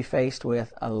says, you're going to be faced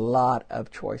with a lot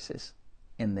of choices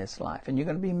in this life, and you're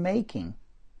going to be making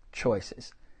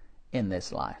choices in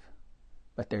this life.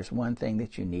 But there's one thing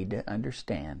that you need to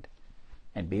understand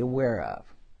and be aware of.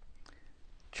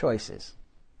 Choices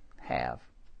have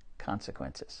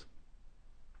consequences.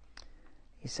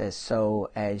 He says, so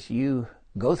as you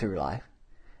go through life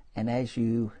and as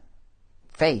you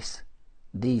face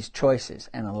these choices,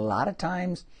 and a lot of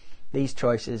times these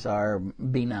choices are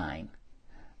benign,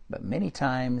 but many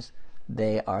times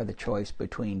they are the choice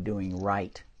between doing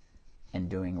right and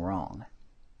doing wrong.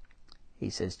 He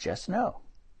says, just know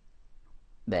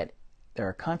that there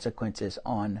are consequences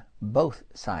on both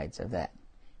sides of that.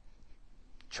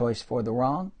 Choice for the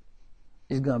wrong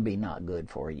is going to be not good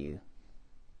for you.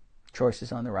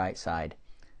 Choices on the right side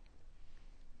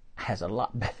has a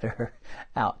lot better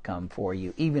outcome for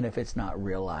you, even if it's not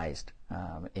realized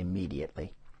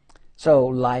immediately. So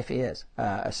life is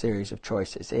a series of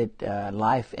choices.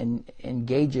 Life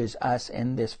engages us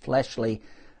in this fleshly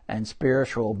and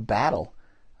spiritual battle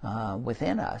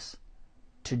within us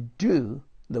to do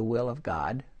the will of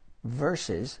God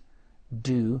versus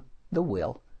do the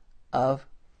will of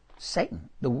Satan,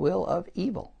 the will of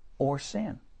evil or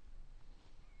sin.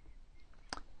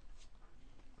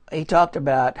 He talked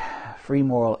about free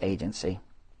moral agency,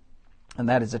 and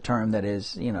that is a term that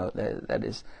is,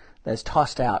 that's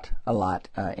tossed out a lot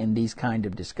in these kind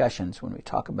of discussions when we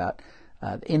talk about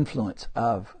the influence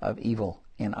of evil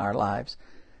in our lives.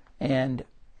 And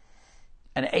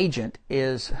an agent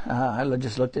is, I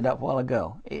just looked it up a while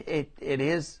ago. It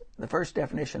is, the first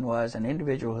definition was an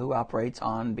individual who operates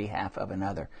on behalf of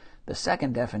another. The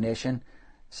second definition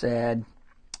said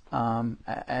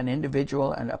an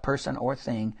individual and a person or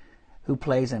thing who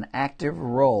plays an active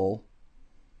role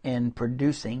in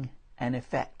producing an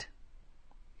effect.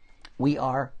 We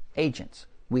are agents.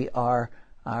 We are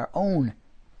our own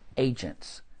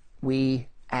agents. We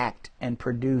act and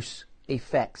produce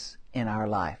effects in our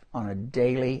life on a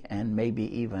daily and maybe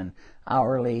even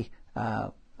hourly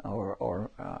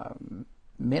or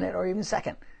minute or even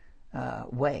second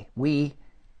way. We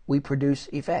produce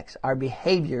effects. Our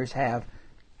behaviors have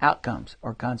outcomes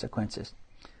or consequences.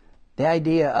 The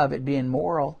idea of it being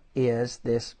moral is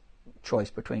this choice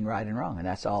between right and wrong, and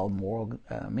that's all moral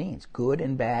means: good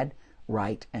and bad,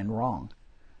 right and wrong.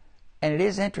 And it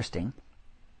is interesting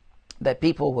that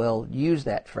people will use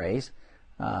that phrase,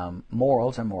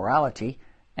 morals and morality,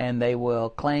 and they will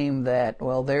claim that,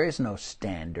 well, there is no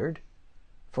standard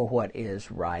for what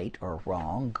is right or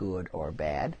wrong, good or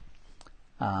bad.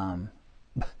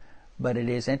 But it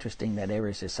is interesting that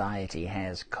every society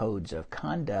has codes of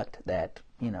conduct that,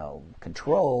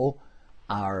 control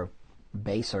our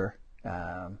baser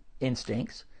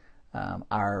instincts,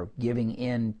 our giving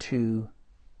in to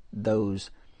those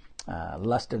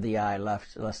lust of the eye,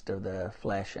 lust of the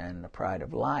flesh, and the pride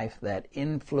of life that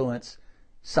influence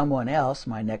someone else,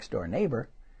 my next door neighbor.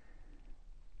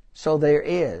 So there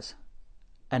is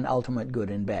an ultimate good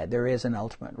and bad. There is an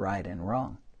ultimate right and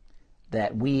wrong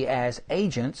that we as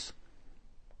agents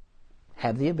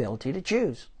have the ability to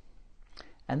choose.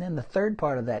 And then the third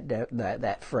part of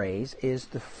that phrase is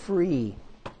the free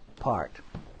part,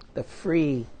 the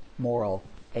free moral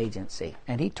agency.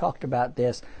 And he talked about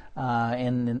this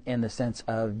in the sense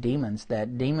of demons,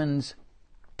 that demons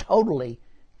totally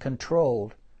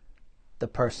controlled the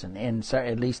person,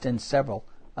 at least in several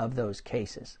of those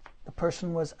cases. The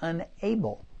person was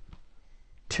unable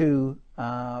to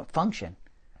function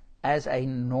as a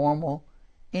normal,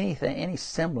 any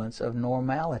semblance of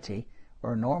normality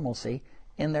or normalcy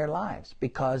in their lives,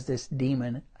 because this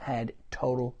demon had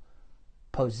total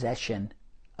possession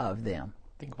of them.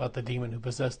 Think about the demon who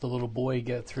possessed the little boy.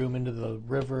 He threw him into the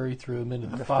river. He threw him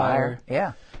into the fire.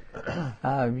 Yeah.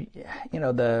 The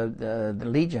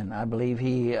Legion, I believe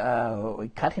he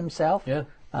cut himself. Yeah.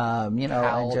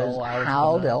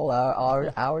 Howled all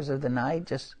hours of the night.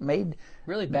 Just made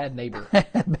really bad neighbor.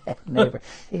 Bad neighbor.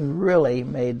 He really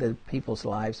made the people's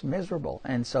lives miserable.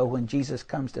 And so when Jesus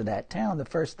comes to that town, the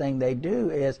first thing they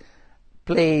do is,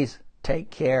 please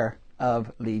take care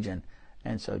of Legion.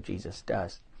 And so Jesus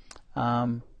does.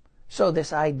 So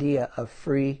this idea of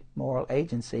free moral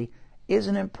agency is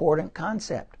an important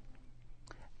concept.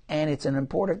 And it's an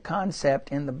important concept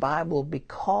in the Bible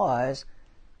because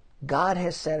God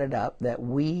has set it up that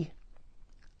we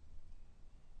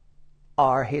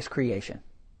are His creation.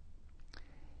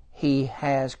 He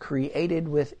has created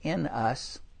within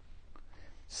us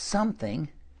something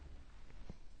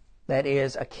that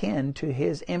is akin to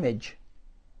his image.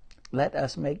 Let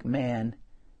us make man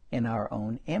in our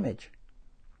own image.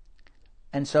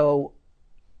 And so,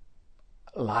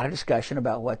 a lot of discussion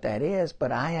about what that is,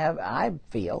 but I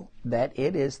feel that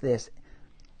it is this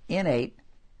innate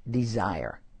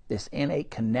desire, this innate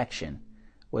connection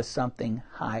with something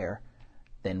higher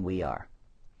than we are.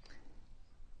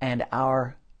 And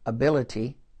our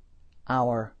ability,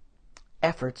 our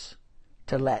efforts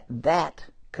to let that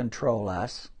control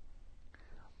us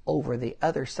over the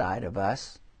other side of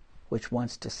us, which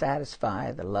wants to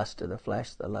satisfy the lust of the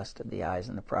flesh, the lust of the eyes,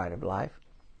 and the pride of life,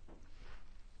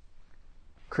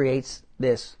 creates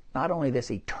this, not only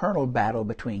this eternal battle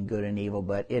between good and evil,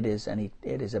 but it is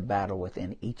a battle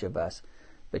within each of us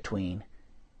between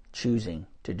choosing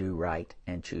to do right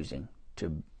and choosing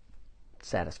to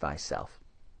satisfy self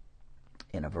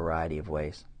in a variety of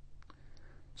ways.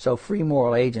 So free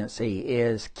moral agency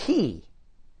is key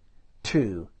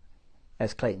to,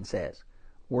 as Clayton says,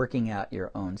 working out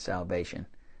your own salvation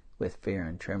with fear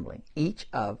and trembling. Each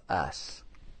of us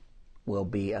will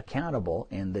be accountable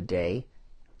in the day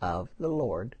of the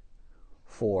Lord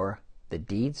for the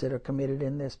deeds that are committed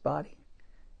in this body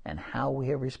and how we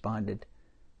have responded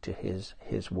to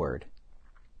His word,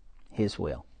 His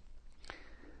will.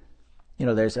 You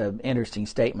know, there's an interesting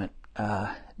statement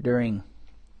during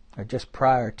or just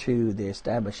prior to the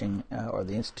establishing or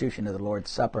the institution of the Lord's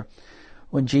Supper,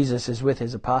 when Jesus is with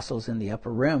His apostles in the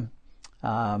upper room.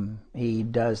 He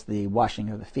does the washing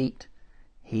of the feet.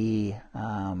 He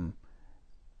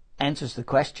answers the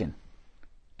question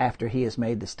after He has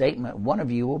made the statement, "One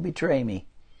of you will betray me."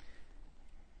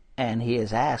 And He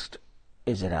is asked,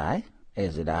 "Is it I?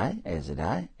 Is it I? Is it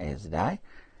I? Is it I?"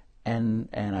 And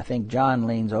I think John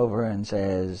leans over and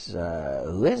says,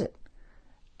 "Who is it?"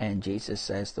 And Jesus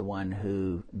says, "The one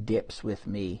who dips with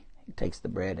me." He takes the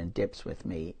bread and dips with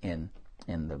me in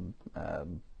the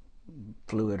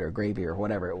fluid or gravy or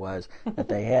whatever it was that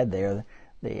they had there,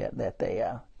 that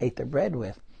they ate their bread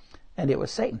with. And it was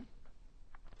Satan.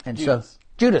 And Judas. So,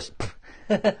 Judas.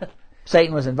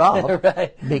 Satan was involved.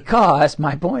 Right. Because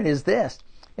my point is this.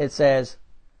 It says,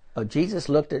 Jesus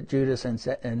looked at Judas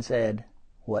and said,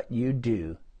 "What you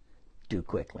do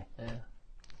quickly." Yeah.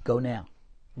 Go now.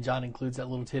 John includes that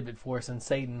little tidbit for us, and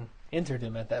Satan entered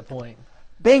him at that point.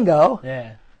 Bingo.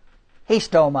 Yeah. He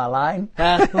stole my line.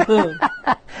 That's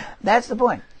the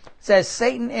point. It says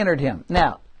Satan entered him.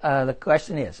 Now, the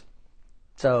question is,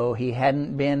 so he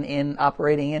hadn't been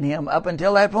operating in him up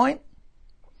until that point?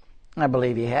 I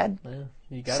believe he had. Yeah,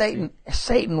 you got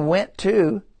Satan went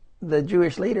to the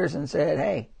Jewish leaders and said,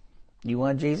 "Hey, you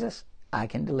want Jesus? I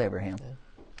can deliver him."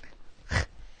 Yeah.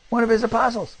 One of his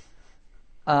apostles.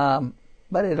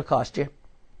 But it'll cost you.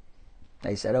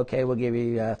 They said, "Okay, we'll give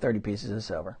you 30 pieces of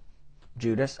silver."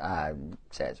 Judas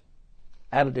says,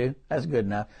 "That'll do. That's good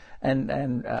enough."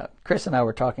 And Chris and I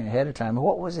were talking ahead of time.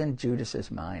 What was in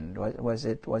Judas's mind? Was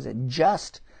it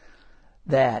just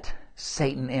that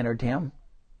Satan entered him?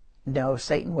 No,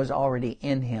 Satan was already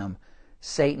in him.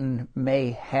 Satan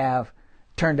may have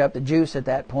turned up the juice at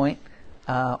that point,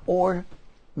 or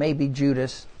maybe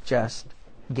Judas just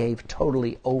gave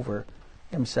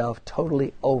himself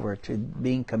totally over to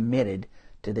being committed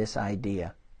to this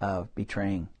idea of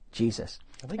betraying Jesus.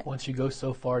 I think once you go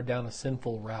so far down a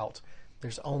sinful route,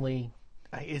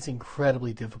 it's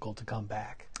incredibly difficult to come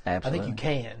back. Absolutely. I think you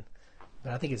can,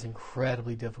 but I think it's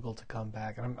incredibly difficult to come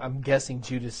back. And I'm guessing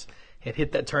Judas had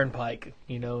hit that turnpike,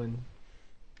 and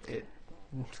it.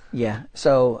 Yeah,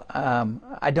 so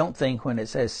I don't think when it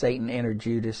says Satan entered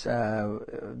Judas,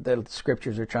 the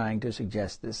scriptures are trying to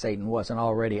suggest that Satan wasn't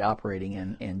already operating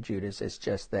in Judas. It's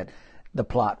just that the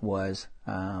plot was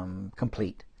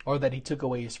complete. Or that he took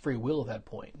away his free will at that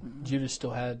point. Judas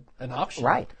still had an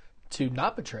option to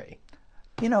not betray.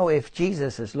 If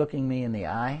Jesus is looking me in the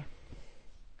eye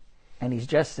and He's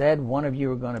just said, "One of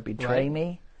you are going to betray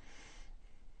me,"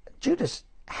 Judas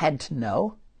had to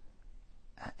know,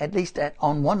 at least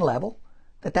on one level,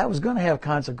 that was going to have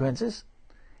consequences.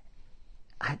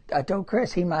 I told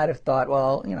Chris he might have thought,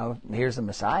 well, here's the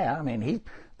Messiah. I mean,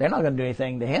 they're not going to do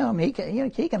anything to him. He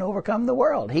can overcome the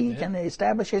world. He can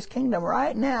establish His kingdom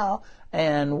right now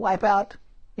and wipe out,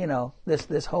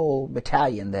 this whole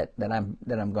battalion that I'm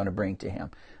going to bring to him.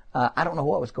 I don't know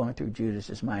what was going through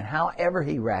Judas's mind. However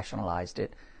he rationalized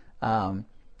it,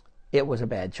 it was a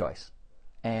bad choice.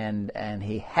 And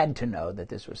he had to know that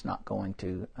this was not going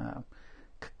to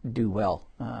do well,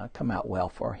 come out well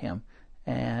for him.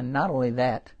 And not only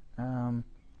that,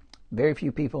 very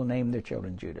few people name their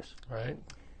children Judas. Right.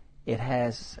 It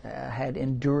has had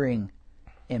enduring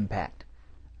impact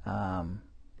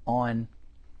on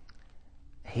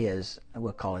his,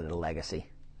 we'll call it a legacy,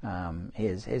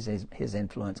 his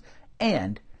influence.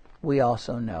 And we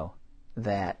also know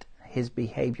that his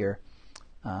behavior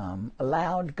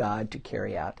allowed God to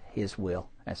carry out his will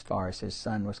as far as his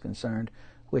son was concerned,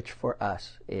 which for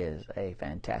us is a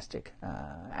fantastic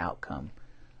outcome.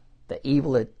 The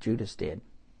evil that Judas did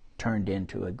turned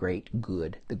into a great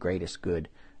good, the greatest good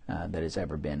that has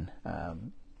ever been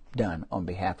done on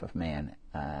behalf of man,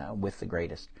 with the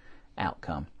greatest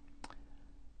outcome,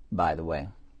 by the way.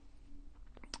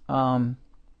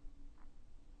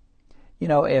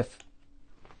 If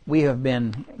we have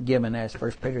been given, as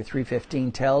 1 Peter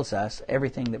 3:15 tells us,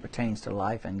 everything that pertains to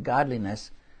life and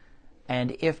godliness,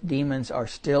 and if demons are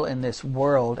still in this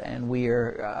world and we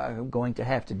are going to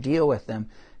have to deal with them,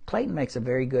 Clayton makes a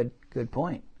very good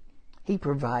point. He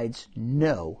provides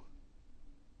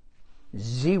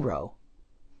zero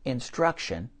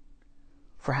instruction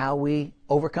for how we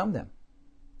overcome them.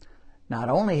 Not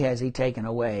only has he taken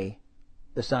away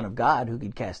the Son of God who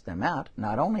could cast them out,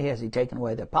 not only has he taken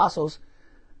away the apostles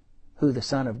who the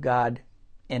Son of God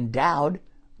endowed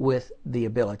with the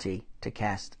ability to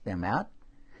cast them out,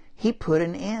 he put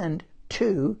an end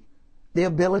to the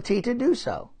ability to do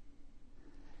so.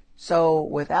 So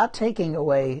without taking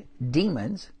away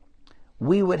demons,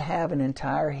 we would have an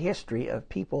entire history of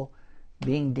people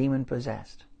being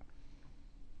demon-possessed.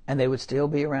 And they would still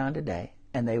be around today,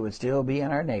 and they would still be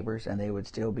in our neighbors, and they would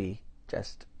still be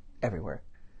just everywhere.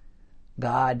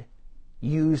 God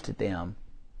used them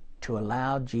to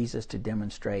allow Jesus to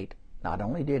demonstrate not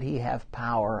only did he have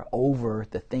power over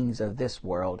the things of this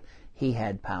world, he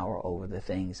had power over the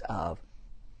things of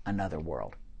another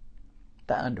world,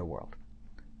 the underworld.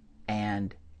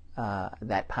 And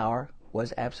that power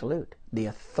was absolute. The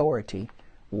authority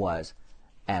was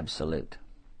absolute.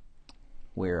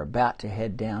 We're about to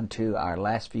head down to our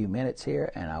last few minutes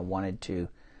here, and I wanted to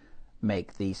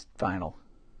make these final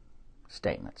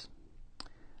statements.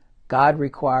 God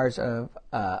requires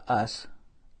us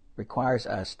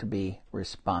to be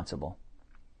responsible.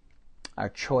 Our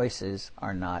choices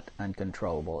are not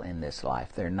uncontrollable in this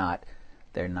life. They're not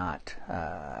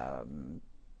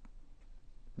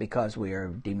because we are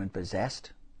demon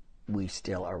possessed. We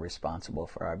still are responsible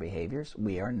for our behaviors.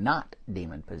 We are not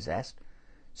demon possessed.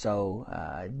 So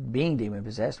being demon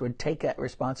possessed would take that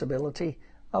responsibility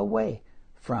away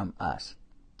from us.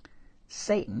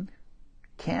 Satan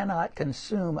cannot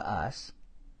consume us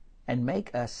and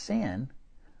make us sin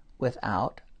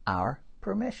without our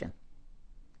permission.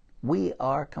 We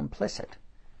are complicit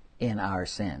in our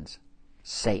sins.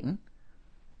 Satan,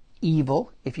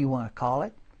 evil, if you want to call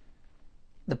it,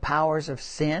 the powers of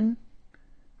sin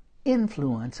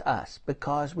influence us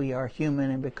because we are human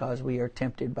and because we are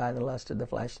tempted by the lust of the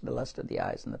flesh, the lust of the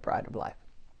eyes, and the pride of life.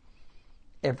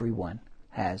 Everyone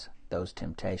has those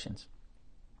temptations.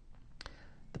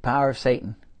 The power of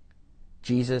Satan,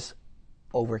 Jesus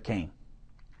overcame.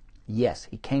 Yes,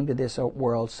 he came to this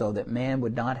world so that man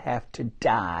would not have to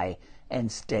die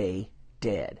and stay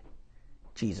dead.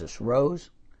 Jesus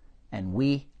rose, and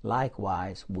we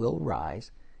likewise will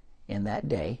rise in that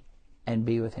day and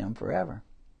be with him forever.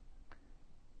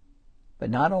 But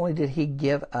not only did he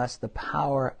give us the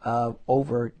power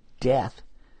over death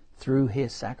through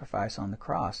his sacrifice on the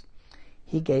cross,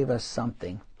 he gave us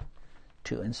something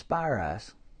to inspire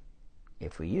us,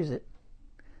 if we use it,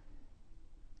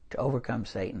 to overcome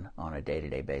Satan on a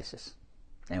day-to-day basis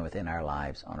and within our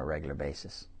lives on a regular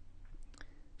basis.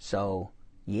 So,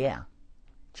 yeah,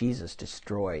 Jesus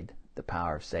destroyed the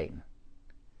power of Satan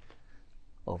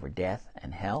over death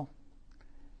and hell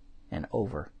and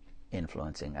over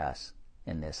influencing us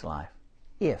in this life,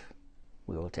 if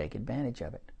we will take advantage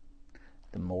of it.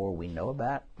 The more we know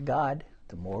about God,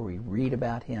 the more we read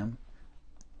about him,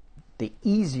 the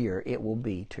easier it will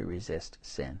be to resist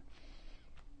sin.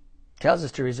 It tells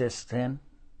us to resist sin,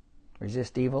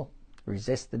 resist evil,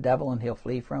 resist the devil, and he'll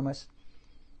flee from us.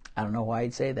 I don't know why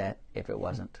he'd say that if it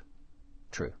wasn't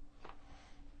true.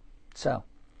 So,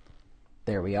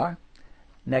 there we are.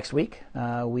 Next week,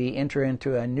 we enter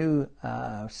into a new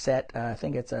set. I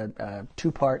think it's a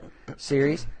two-part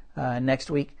series next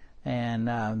week, and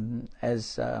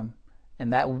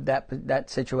that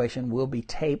situation will be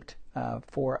taped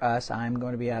for us. I'm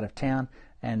going to be out of town,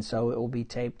 and so it will be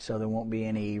taped, so there won't be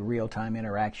any real-time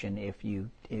interaction if you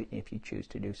choose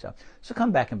to do so. So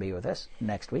come back and be with us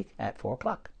next week at 4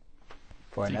 o'clock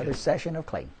for another session of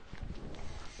Clayton.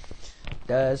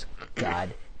 Does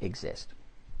God exist?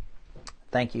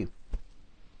 Thank you.